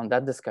on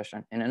that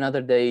discussion. In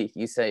another day,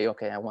 you say,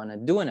 okay, I want to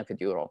do an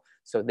epidural.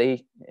 So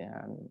they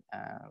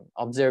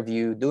observe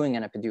you doing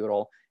an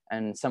epidural,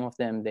 and some of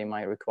them, they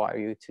might require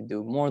you to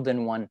do more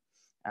than one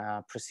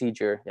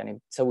procedure.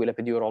 يعني تسوي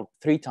epidural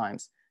 3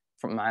 times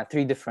from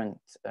 3 different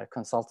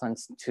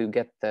consultants to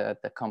get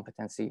the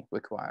competency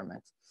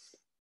requirement.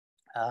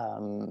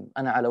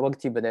 أنا على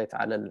وقتي بدأت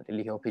على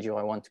اللي هو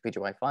PGY 1 to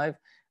PGY 5.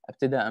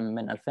 ابتداء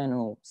من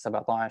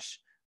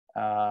 2017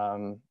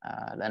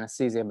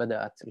 الانستيزيا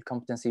بدأت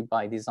الكومبتنسي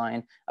باي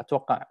ديزاين.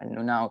 أتوقع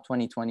إنه now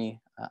 2020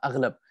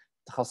 أغلب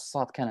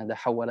تخصصات كندا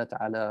حولت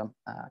على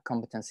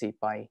competency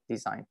by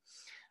design.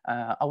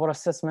 Our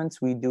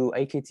assessments, we do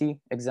AKT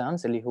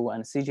exams اللي هو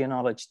Anesthesia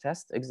Knowledge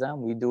Test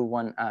exam. We do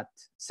one at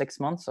 6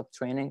 months of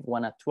training,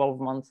 one at 12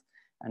 months,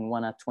 and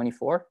one at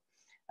 24.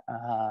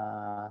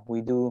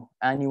 We do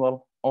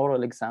annual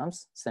oral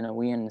exams.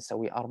 سنويا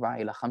نسوي 4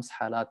 إلى 5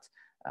 حالات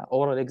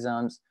oral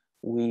exams.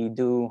 We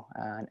do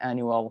an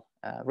annual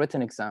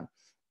written exam.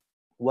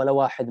 ولا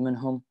واحد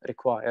منهم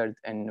required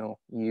إنه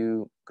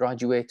you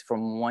graduate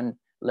from one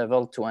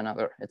level to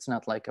another. It's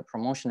not like a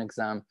promotion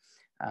exam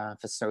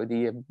في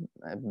السعودية.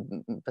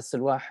 بس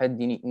الواحد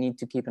you need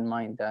to keep in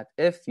mind that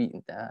if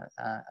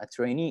a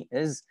trainee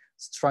is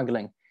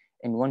struggling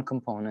in one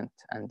component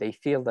and they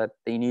feel that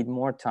they need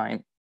more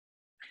time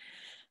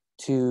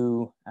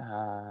to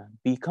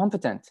be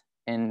competent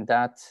in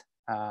that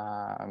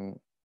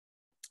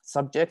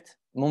subject,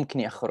 ممكن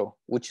يأخره,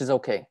 which is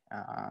okay.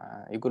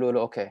 يقولوا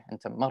له okay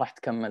أنت ما راح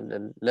تكمل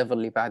الليفل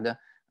اللي بعده,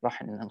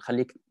 راح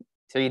نخليك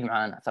تعيد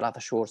معنا 3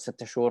 شهور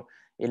 6 شهور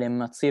إلى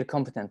ما تصير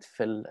competent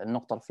في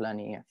النقطة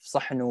الفلانية.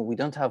 صح إنه we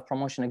don't have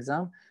promotion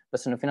exam,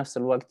 بس إنه في نفس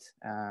الوقت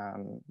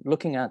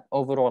looking at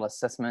overall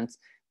assessments,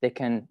 they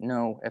can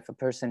know if a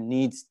person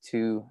needs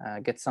to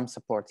get some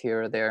support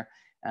here or there,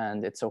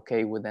 and it's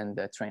okay within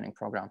the training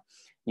program.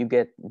 You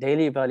get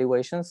daily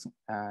evaluations.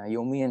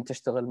 يوميا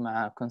تشتغل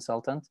مع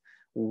consultant.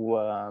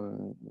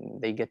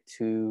 They get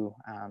to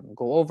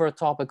go over a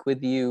topic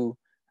with you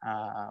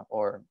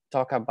or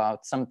talk about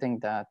something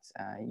that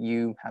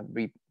you have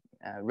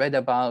read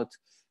about.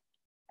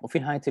 وفي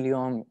نهاية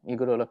اليوم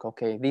يقولوا لك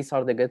okay, these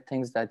are the good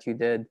things that you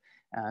did,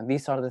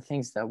 these are the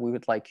things that we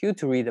would like you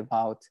to read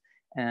about,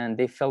 and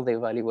they fill the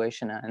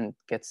evaluation and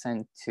get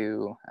sent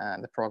to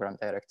the program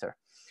director.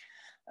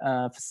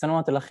 في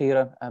السنوات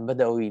الأخيرة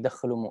بدأوا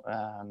يدخلوا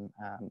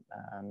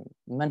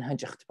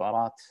منهج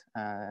اختبارات.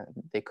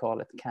 They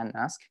call it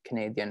CANASC,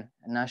 Canadian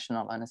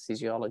National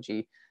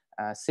Anesthesiology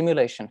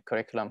Simulation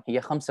Curriculum.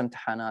 هي 5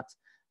 امتحانات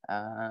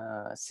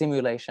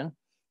simulation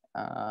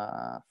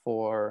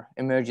for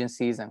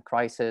emergencies and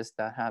crisis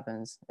that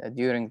happens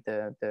during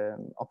the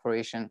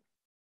operation.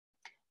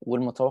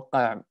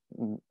 والمتوقع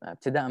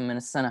ابتداء من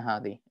السنة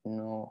هذه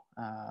إنه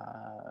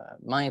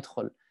ما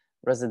يدخل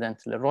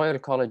resident للرويال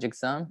كوليج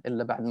exam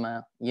إلا بعد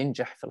ما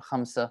ينجح في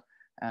الخمسة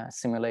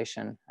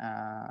simulation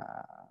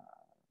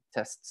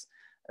tests.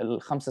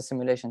 الخمسة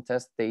simulation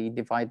tests, they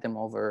divide them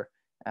over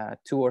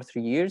 2 or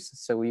 3 years,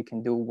 so you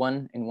can do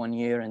one in 1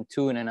 year and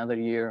 2 in another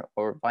year,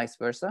 or vice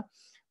versa.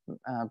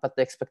 But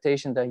the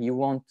expectation that you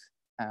won't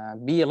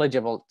be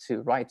eligible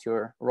to write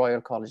your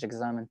Royal College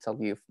exam until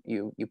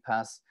you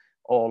pass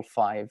all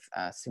 5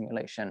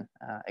 simulation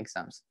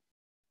exams.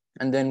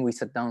 And then we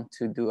sit down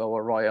to do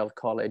our Royal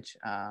College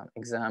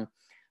exam,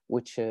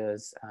 which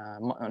is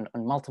on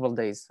multiple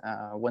days.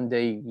 One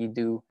day you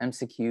do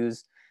MCQs,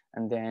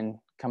 and then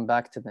come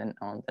back to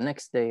on the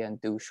next day and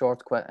do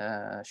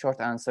short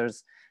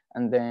answers.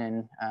 And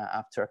then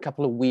after a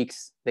couple of weeks,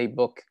 they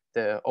book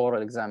the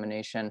oral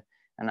examination.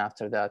 And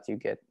after that, you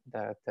get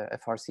the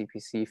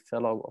FRCPC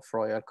Fellow of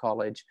Royal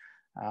College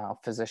of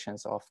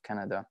Physicians of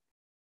Canada.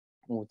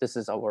 This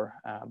is our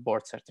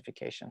board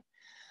certification.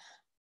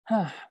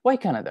 Why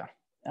Canada?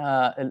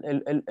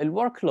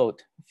 الورك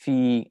لود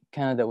في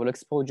كندا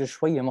والاكسبوجر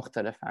شويه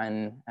مختلف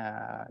عن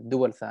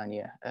دول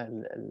ثانيه.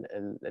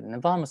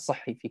 النظام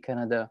الصحي في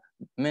كندا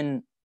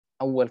من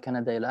اول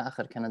كندا الى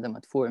اخر كندا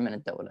مدفوع من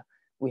الدوله.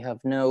 We have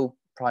no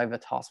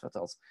private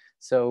hospitals.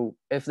 So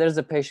if there's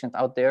a patient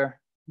out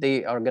there,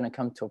 they are going to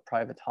come to a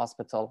private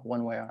hospital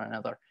one way or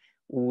another.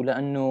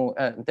 ولانه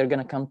they're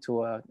going to come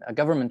to a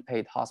government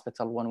paid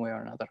hospital one way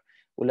or another.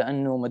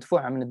 ولانه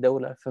مدفوعه من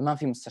الدوله فما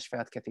في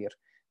مستشفيات كثير.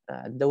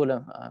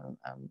 الدولة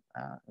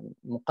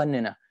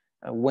مقننة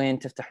وين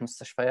تفتح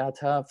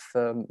مستشفياتها،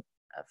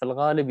 في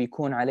الغالب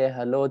يكون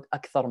عليها لود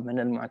أكثر من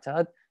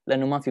المعتاد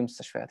لأنه ما في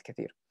مستشفيات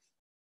كثير.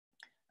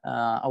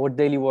 Our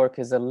daily work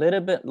is a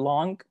little bit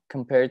long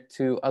compared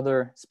to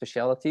other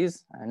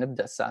specialties.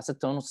 نبدأ الساعة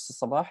 6:30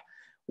 الصباح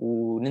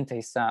وننتهي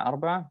الساعة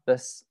 4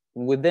 بس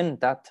within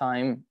that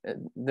time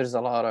there's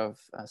a lot of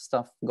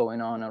stuff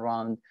going on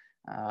around.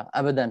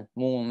 أبداً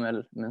مو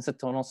ممل. من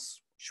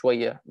 6:30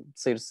 شوية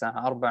بتصير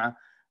الساعة 4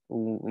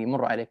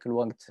 ويمر عليك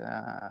الوقت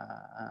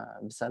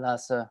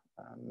بسلاسة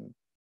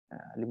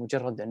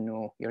لمجرد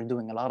أنه you're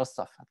doing a lot of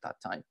stuff at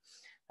that time.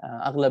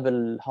 أغلب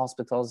ال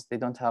hospitals, they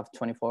don't have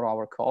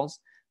 24-hour calls.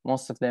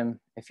 Most of them,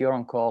 if you're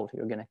on call,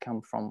 you're going to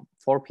come from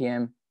 4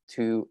 p.m.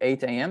 to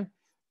 8 a.m.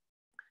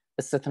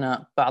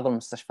 باستثناء بعض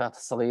المستشفيات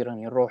الصغيرة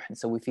نروح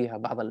نسوي فيها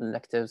بعض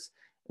الelectives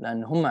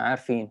لأن هم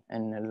عارفين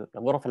أن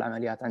غرف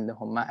العمليات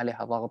عندهم ما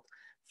عليها ضغط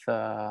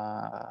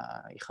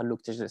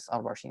فيخلوك تجلس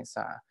 24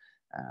 ساعة.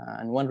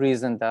 And one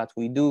reason that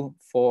we do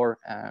for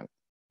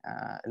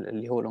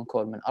اللي هو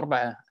الأونكول من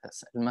 4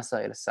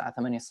 المساء إلى الساعة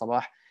 8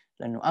 الصباح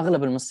لأنه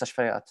أغلب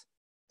المستشفيات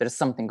there is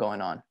something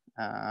going on.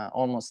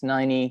 Almost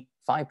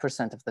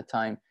 95% of the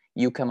time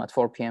you come at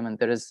 4 p.m. and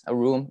there is a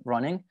room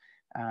running.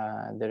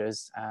 There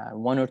is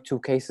 1 or 2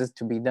 cases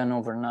to be done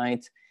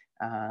overnight.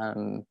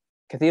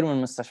 كثير من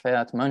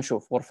المستشفيات ما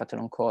نشوف غرفة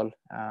الأونكول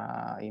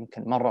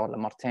يمكن مرة ولا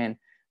مرتين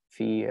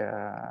في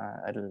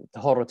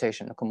الهول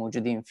روتيشن. نكون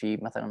موجودين في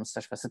مثلا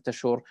مستشفى 6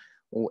 شهور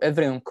و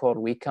every on call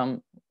we come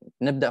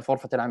نبدأ في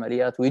غرفة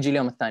العمليات ويجي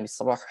اليوم الثاني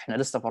الصباح إحنا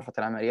لسه في غرفة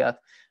العمليات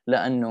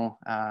لأنه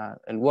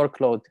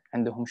الورك لود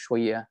عندهم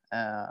شوية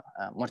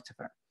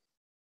مرتفع.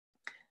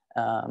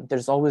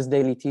 There's always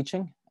daily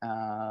teaching.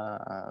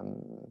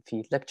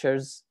 في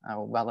lectures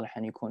أو بعض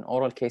الأحيان يكون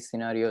oral case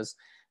scenarios.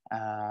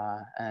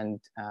 And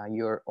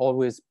you're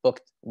always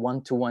booked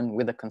one-to-one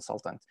with a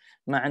consultant.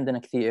 ما عندنا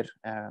كثير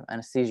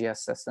anesthesia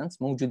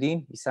assistants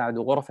موجودين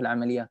يساعدوا غرف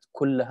العمليات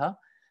كلها.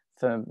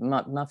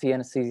 فما في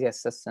anesthesia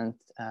assistant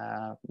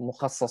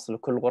مخصص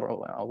لكل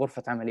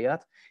غرفة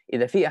عمليات.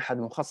 إذا في أحد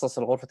مخصص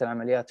لغرفة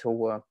العمليات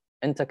هو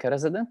أنت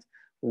كريزيدنت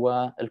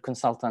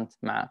والconsultant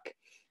معك.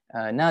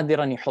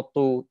 نادراً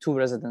يحطوا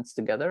 2 residents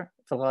together.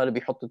 في الغالب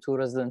يحطوا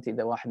 2 residents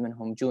إذا واحد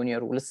منهم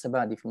junior ولسه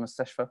بادي في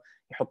المستشفى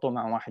يحطوا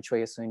مع واحد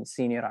شوية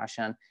senior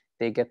عشان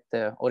they get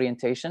the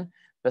orientation.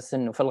 بس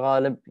إنه في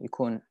الغالب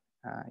يكون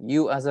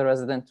you as a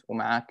resident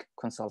ومعك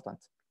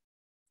consultant.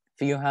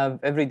 So you have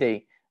every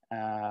day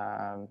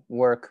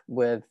work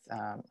with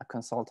a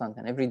consultant,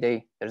 and every day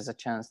there's a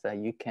chance that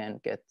you can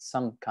get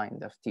some kind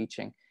of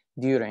teaching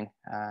during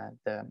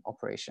the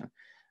operation.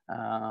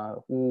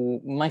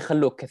 وما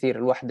يخلوك كثير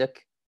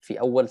لوحدك في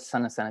أول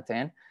سنة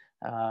سنتين.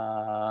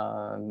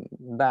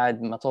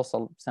 بعد ما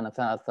توصل سنة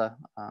ثالثة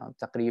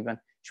تقريبا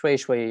شوي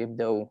شوي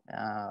يبدأوا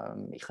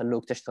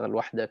يخلوك تشتغل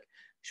لوحدك.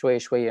 شوي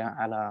شوي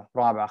على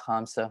رابعة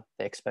خامسة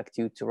they expect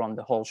you to run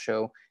the whole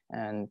show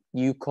and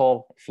you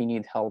call if you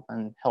need help,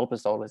 and help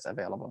is always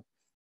available.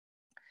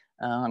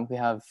 We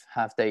have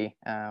half day,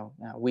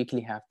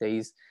 weekly half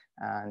days,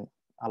 and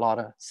a lot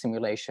of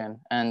simulation.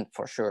 And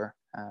for sure,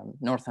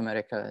 North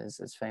America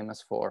is famous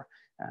for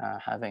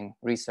having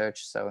research,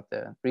 so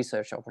the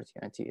research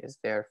opportunity is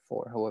there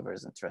for whoever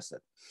is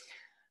interested.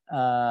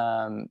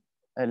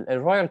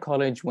 Royal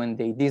College, when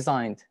they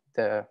designed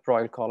the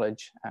Royal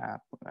College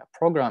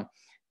program,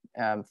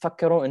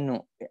 فكروا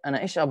إنه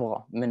أنا إيش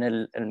أبغى من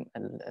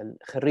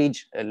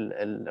الخريج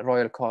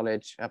الرويال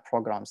كوليج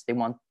programs. They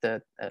want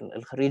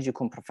الخريج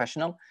يكون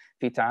professional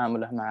في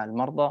تعامله مع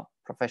المرضى,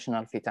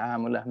 professional في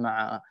تعامله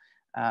مع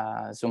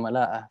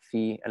زملائه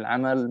في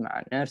العمل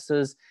مع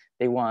nurses.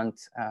 They want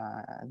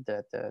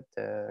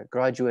the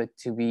graduate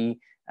to be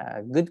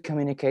a good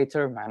communicator،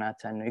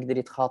 معناته انه يقدر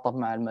يتخاطب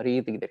مع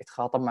المريض، يقدر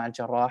يتخاطب مع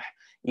الجراح،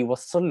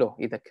 يوصل له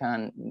اذا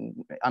كان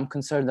I'm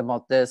concerned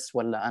about this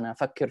ولا انا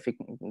افكر في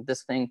this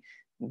thing.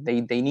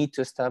 They need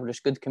to establish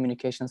good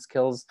communication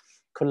skills.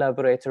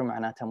 Collaborator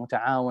معناتها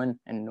متعاون،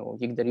 انه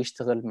يقدر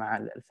يشتغل مع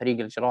الفريق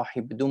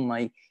الجراحي بدون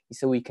ما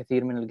يسوي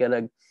كثير من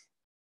القلق.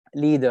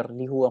 ليدر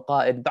اللي هو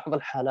قائد. بعض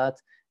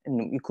الحالات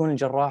انه يكون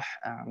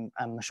الجراح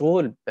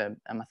مشغول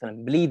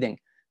مثلا بليدنج،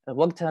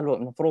 وقتها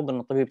المفروض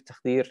انه طبيب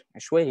التخدير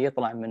شوي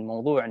يطلع من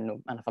موضوع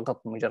انه انا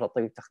فقط مجرد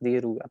طبيب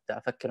تخدير، وابدا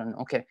افكر انه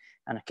اوكي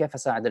انا كيف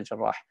اساعد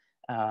الجراح.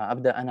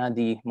 ابدا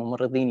انادي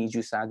ممرضين يجوا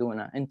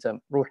يساعدونا، انت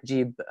روح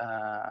جيب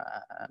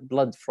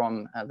blood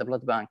from the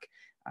blood bank.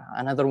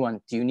 Another one,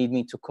 do you need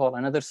me to call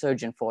another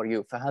surgeon for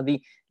you? فهذه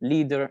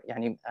leader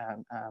يعني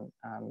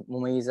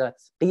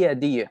مميزات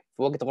قيادية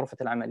في وقت غرفة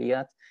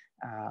العمليات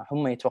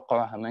هم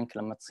يتوقعوها منك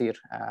لما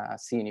تصير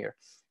senior.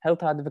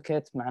 health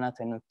advocate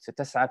معناته انه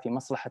تسعى في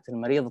مصلحة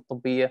المريض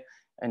الطبية،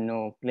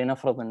 انه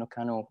لنفرض انه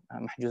كانوا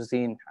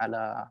محجوزين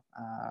على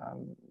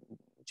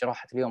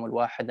جراحة اليوم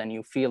الواحد and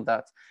you feel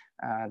that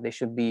they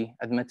should be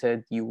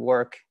admitted, you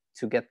work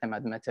to get them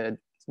admitted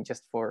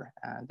just for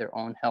their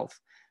own health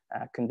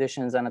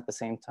conditions, and at the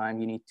same time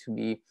you need to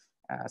be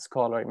a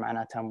scholar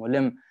معناتها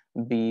ملم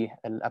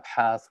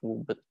بالأبحاث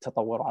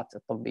وبالتطورات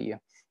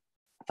الطبية.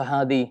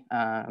 فهذه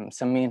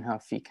مسمينها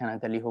في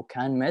كندا اللي هو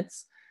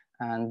CanMeds,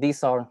 and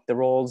these are the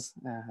roles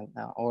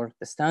or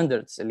the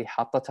standards اللي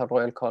حاطتها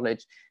الرويال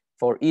كوليج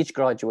for each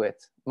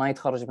graduate. ما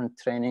يتخرج من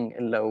التريننج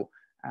إلا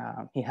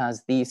he has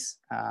these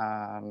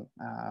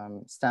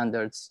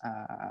standards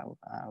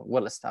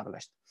well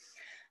established.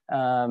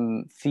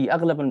 في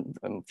أغلب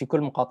في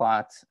كل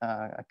مقاطعات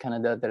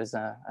كندا there is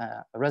a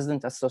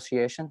resident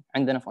association.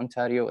 عندنا في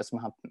أونتاريو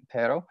اسمها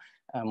بيرو،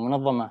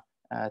 منظمة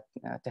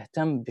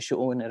تهتم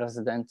بشؤون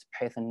الريزيدنت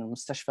بحيث إنه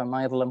المستشفى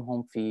ما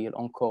يظلمهم في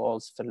الأون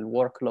كولز، في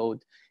الورك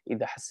لود.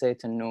 إذا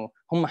حسيت إنه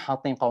هم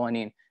حاطين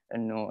قوانين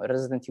إنه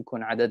الريزيدنت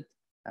يكون عدد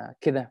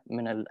كذا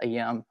من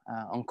الأيام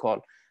أون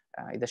كول،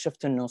 إذا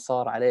شفت إنه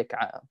صار عليك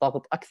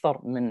ضغط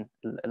أكثر من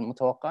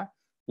المتوقع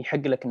يحق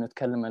لك إنه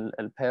تكلم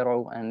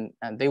البيرو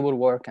and they will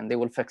work and they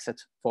will fix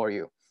it for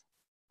you.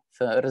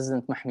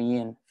 فالريزيدنت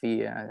محميين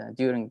في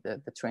during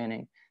the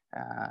training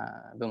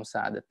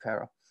بمساعدة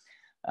بيرو.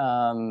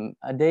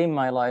 A day in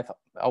my life,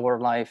 our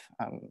life,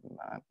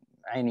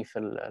 عيني في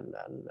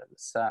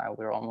الساعة.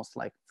 We're almost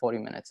like 40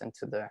 minutes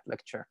into the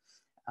lecture.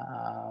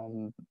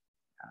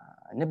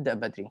 نبدأ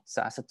بدري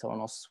الساعة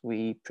 6:30.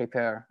 We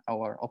prepare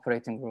our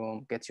operating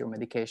room, get your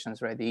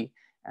medications ready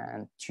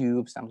and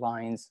tubes and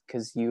lines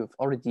because you've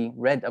already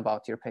read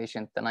about your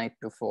patient the night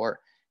before.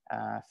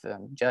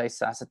 جاي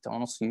الساعة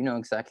 6:30, you know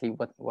exactly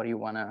what you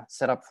want to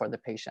set up for the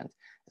patient.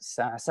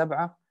 الساعة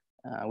 7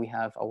 we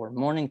have our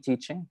morning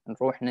teaching.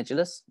 نروح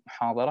نجلس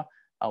محاضرة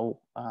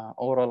أو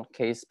oral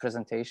case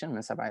presentation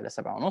من 7 إلى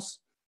 7:30.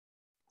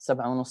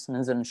 7:30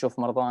 ننزل نشوف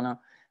مرضانا.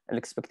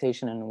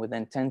 Expectation إنه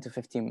within 10 to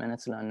 15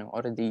 minutes لأنه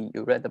already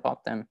you read about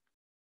them,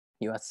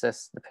 you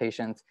assess the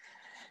patient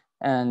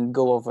and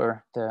go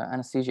over the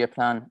anesthesia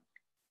plan,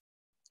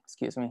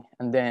 excuse me,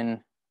 and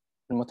then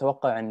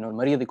المتوقع إنه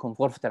المريض يكون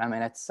في غرفة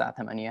العمليات الساعة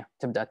 8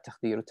 تبدأ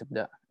التخدير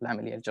وتبدأ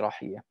العملية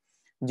الجراحية.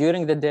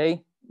 During the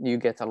day you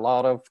get a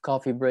lot of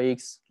coffee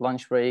breaks,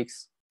 lunch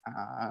breaks.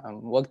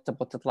 وقت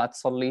تبغى تطلع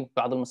تصلي.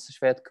 بعض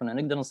المستشفيات كنا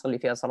نقدر نصلي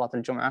فيها صلاة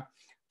الجمعة.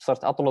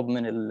 صرت أطلب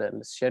من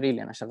الاستشاري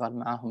اللي أنا شغال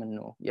معاهم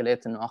إنه يا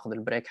ليت إنه آخذ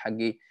البريك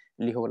حقي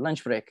اللي هو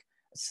اللانش بريك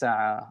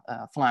الساعة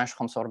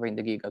 12:45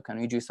 دقيقة.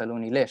 كانوا يجوا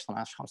يسألوني ليش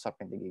 12:45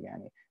 دقيقة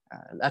يعني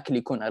الأكل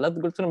يكون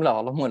ألذ؟ قلت لهم لا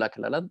والله مو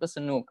الأكل ألذ، بس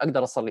إنه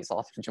أقدر أصلي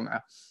صلاة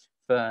الجمعة.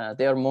 ف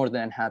they are more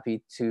than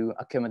happy to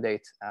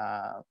accommodate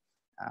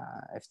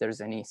if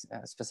there's any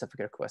specific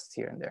requests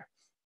here and there.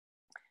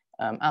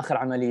 آخر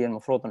عملية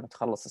المفروض إنه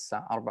تخلص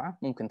الساعة 4،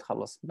 ممكن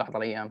تخلص بعض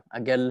الأيام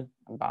أقل،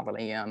 بعض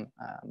الأيام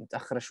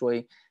متأخرة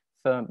شوي.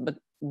 but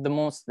the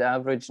most the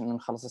average إنه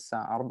نخلص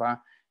الساعة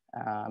 4.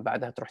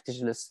 بعدها تروح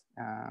تجلس.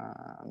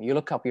 You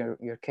look up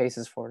your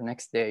cases for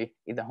next day.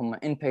 إذا هم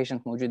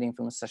inpatient موجودين في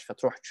المستشفى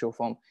تروح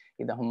تشوفهم.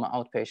 إذا هم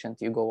outpatient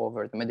you go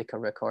over the medical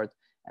record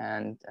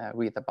and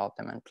read about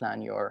them and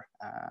plan your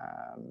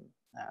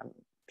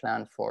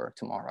plan for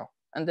tomorrow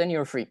and then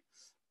you're free.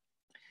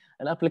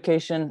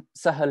 الابليكيشن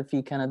سهل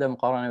في كندا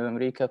مقارنة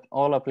بأمريكا.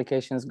 All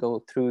applications go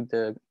through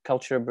the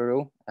culture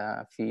bureau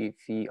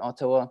في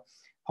أوتاوا.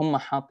 هم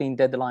حاطين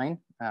deadline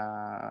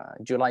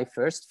July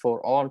 1st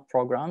for all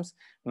programs،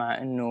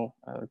 مع إنه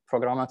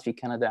البروجرامات في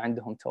كندا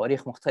عندهم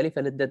تواريخ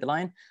مختلفة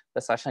للديدلاين،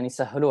 بس عشان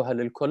يسهلوها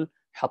للكل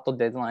حطوا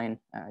الديدلاين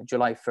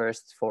July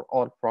 1st for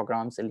all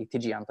programs اللي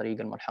تجي عن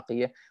طريق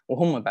الملحقية،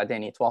 وهم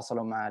بعدين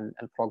يتواصلوا مع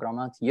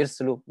البروجرامات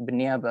يرسلوا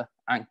بالنيابة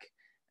عنك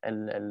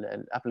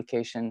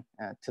application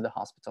to the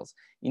hospitals.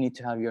 You need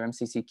to have your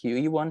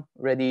MCCQE1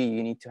 ready.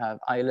 You need to have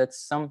IELTS.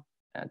 Some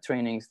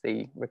trainings they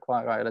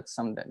require IELTS,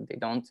 some they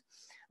don't.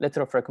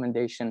 Letter of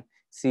recommendation,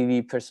 CV,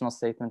 personal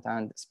statement,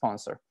 and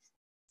sponsor.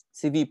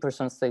 CV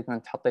personal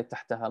statement حطيت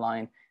تحتها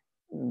line.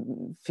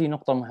 في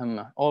نقطة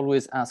مهمة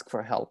always ask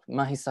for help.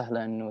 ما هي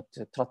سهلة إنه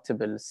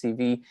ترتب ال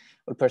CV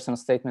or personal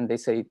statement. They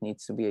say it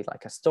needs to be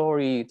like a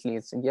story. It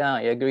needs, yeah,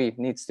 I agree. It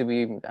needs to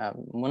be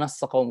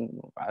منسقة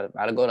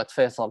على قولة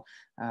فيصل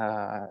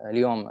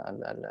اليوم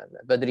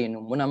بدري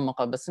إنه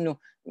منمقة. بس إنه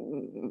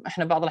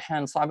إحنا بعض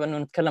الأحيان صعب إنه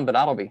نتكلم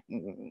بالعربي،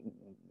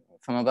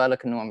 فما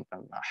بالك إنه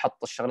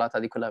أحط الشغلات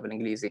هذه كلها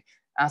بالإنجليزي.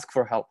 Ask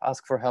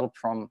for help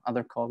from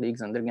other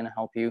colleagues, and they're going to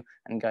help you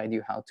and guide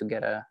you how to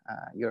get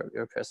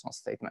your personal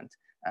statement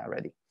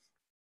ready.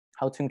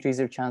 How to increase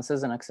your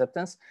chances and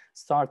acceptance.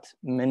 Start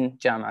من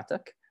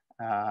جامعتك.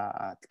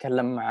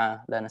 تكلم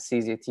مع the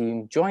anesthesia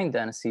team, join the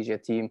anesthesia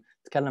team,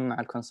 تكلم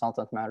مع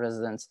consultant, مع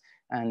residents,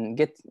 and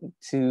get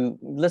to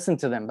listen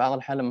to them. بعض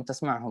الأحيان لما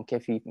تسمعهم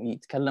كيف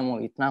يتكلموا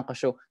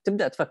ويتناقشوا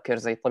تبدأ تفكر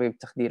زي طبيب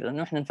التخدير،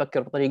 لأنه إحنا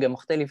نفكر بطريقة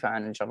مختلفة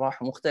عن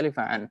الجراح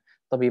ومختلفة عن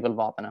طبيب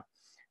الباطنة.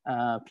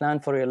 Plan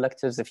for your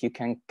electives. If you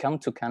can come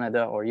to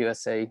Canada or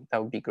USA, that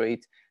would be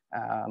great.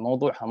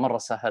 موضوعها مرة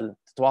سهل.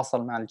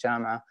 تتواصل مع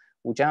الجامعة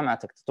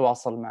وجامعتك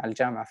تتواصل مع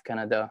الجامعة في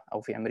كندا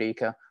أو في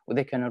أمريكا و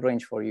they can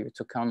arrange for you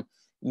to come.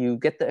 You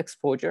get the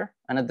exposure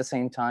and at the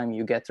same time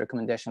you get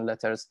recommendation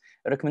letters.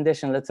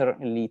 Recommendation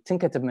letter اللي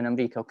تنكتب من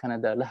أمريكا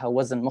وكندا لها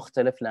وزن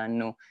مختلف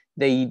لأنه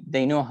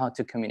they know how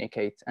to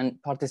communicate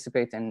and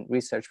participate in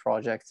research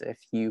projects. If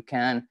you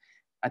can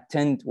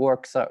attend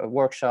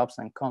workshops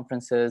and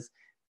conferences.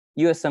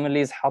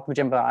 USMLEs حاط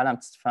بجنبها علامة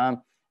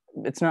استفهام.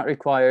 It's not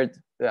required.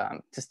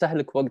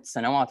 تستهلك وقت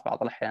سنوات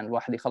بعض الأحيان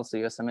الواحد يخلص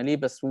USMLE،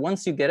 بس once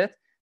you get it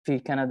في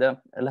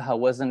كندا لها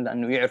وزن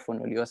لأنه يعرفوا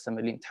إنه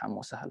USMLE امتحان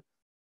مو سهل.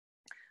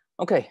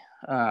 أوكي،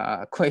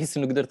 كويس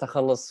إنه قدرت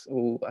أخلص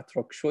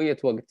وأترك شوية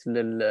وقت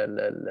لل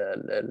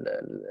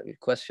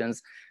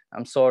questions.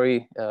 I'm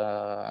sorry.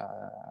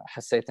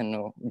 حسيت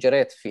إنه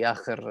جريت في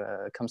آخر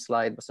كم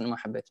سلايد، بس إنه ما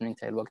حبيت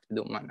ننتهي الوقت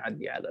بدون ما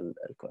نعدي على ال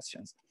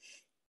questions.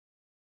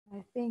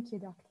 Thank you,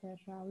 Doctor.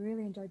 We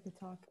really enjoyed the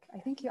talk. I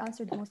think you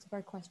answered most of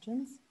our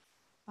questions.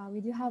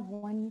 We do have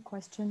one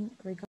question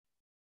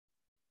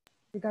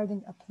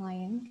regarding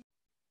applying.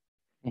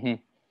 Mm-hmm.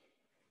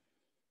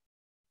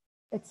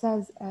 It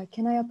says,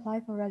 can I apply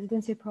for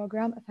residency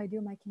program if I do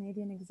my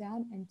Canadian exam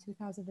in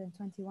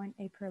 2021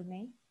 April,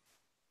 May?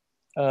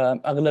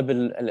 أغلب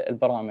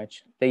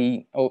البرامج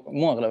أو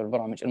مو أغلب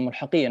البرامج،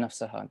 الملحقية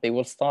نفسها they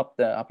will stop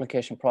the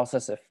application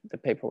process if the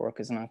paperwork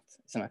is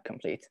not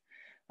complete.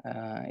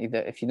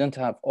 If you don't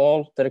have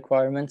all the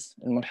requirements,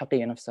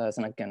 الملحقية نفسها is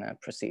not gonna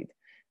proceed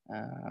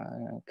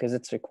because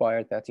it's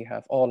required that you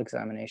have all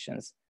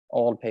examinations,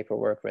 all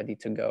paperwork ready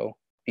to go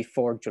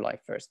before July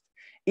 1st.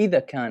 إذا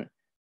كان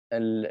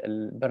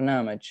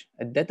البرنامج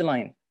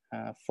deadline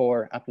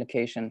for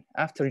application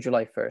after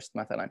July 1st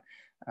مثلا،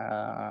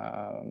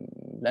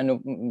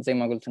 لأنه زي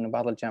ما قلت إنه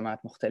بعض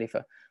الجامعات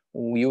مختلفة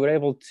و you were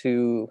able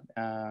to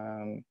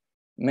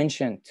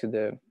mention to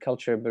the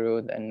culture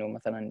bureau إنه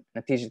مثلا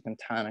نتيجة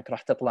امتحانك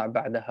راح تطلع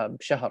بعدها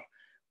بشهر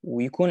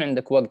ويكون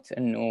عندك وقت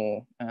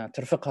إنه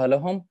ترفقها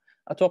لهم،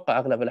 أتوقع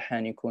أغلب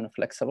الأحيان يكون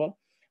flexible.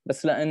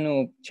 بس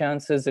لأنه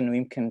chances إنه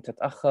يمكن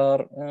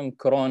تتأخر،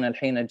 كورونا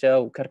الحين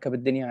جاء وكركب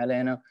الدنيا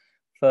علينا،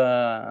 ف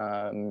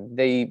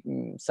they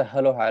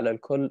سهلوها على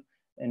الكل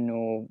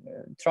إنه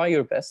try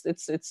your best.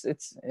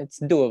 It's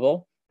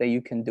doable that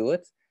you can do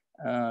it.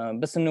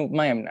 بس إنه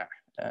ما يمنع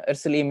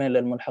ارسل إيميل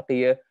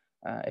للملحقية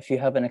if you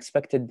have an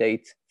expected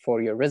date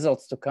for your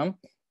results to come,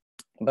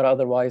 but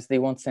otherwise they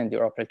won't send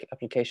your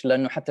application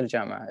لأنه حتى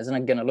الجامعة is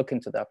not gonna look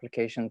into the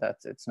application that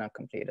it's not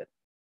completed.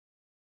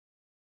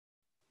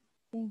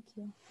 Thank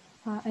you.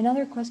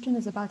 Another question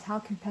is about how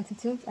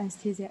competitive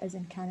anesthesia is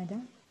in Canada.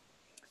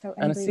 So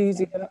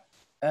anesthesia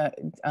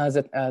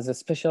as a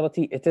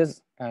specialty it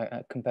is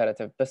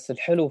competitive. بس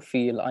الحلو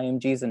في ال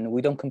IMGs إنه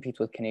we don't compete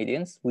with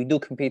Canadians. We do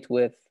compete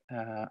with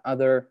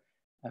other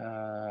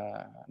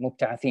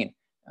مبتعثين.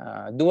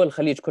 دول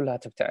الخليج كلها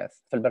تبتعث.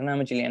 في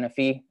البرنامج اللي أنا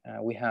فيه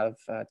we have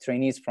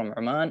trainees from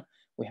Oman,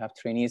 we have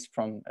trainees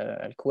from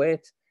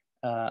الكويت.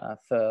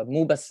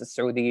 فمو بس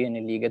السعوديين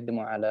اللي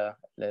يقدموا على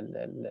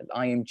ال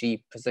IMG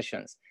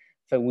positions.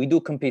 ف we do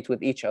compete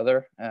with each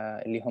other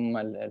اللي هم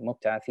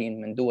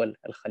المبتعثين من دول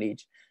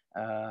الخليج.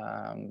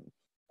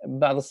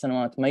 بعض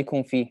السنوات ما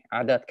يكون فيه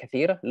أعداد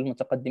كثيرة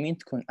للمتقدمين،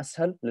 تكون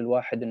أسهل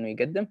للواحد إنه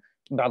يقدم.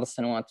 بعض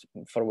السنوات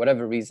for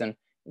whatever reason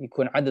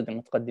يكون عدد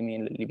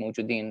المتقدمين اللي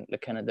موجودين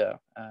لكندا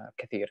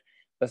كثير.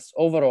 بس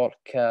overall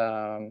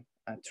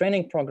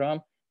training program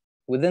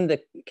within the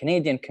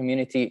Canadian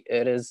community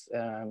it is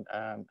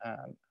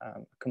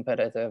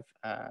competitive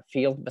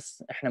field.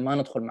 بس إحنا ما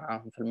ندخل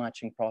معاهم في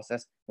matching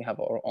process. We have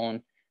our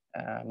own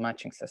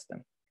matching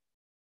system.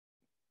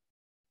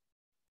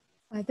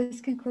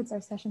 This concludes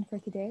our session for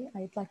today.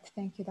 I'd like to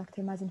thank you,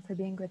 Dr. Mazin, for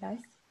being with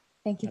us.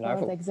 Thank you for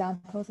all the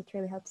examples. It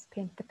really helps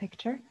paint the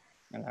picture.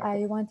 I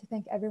want to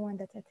thank everyone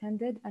that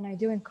attended, and I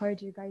do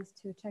encourage you guys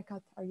to check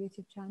out our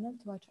YouTube channel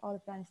to watch all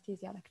of the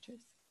anesthesia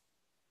lectures.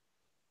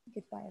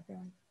 Goodbye,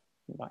 everyone.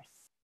 Bye.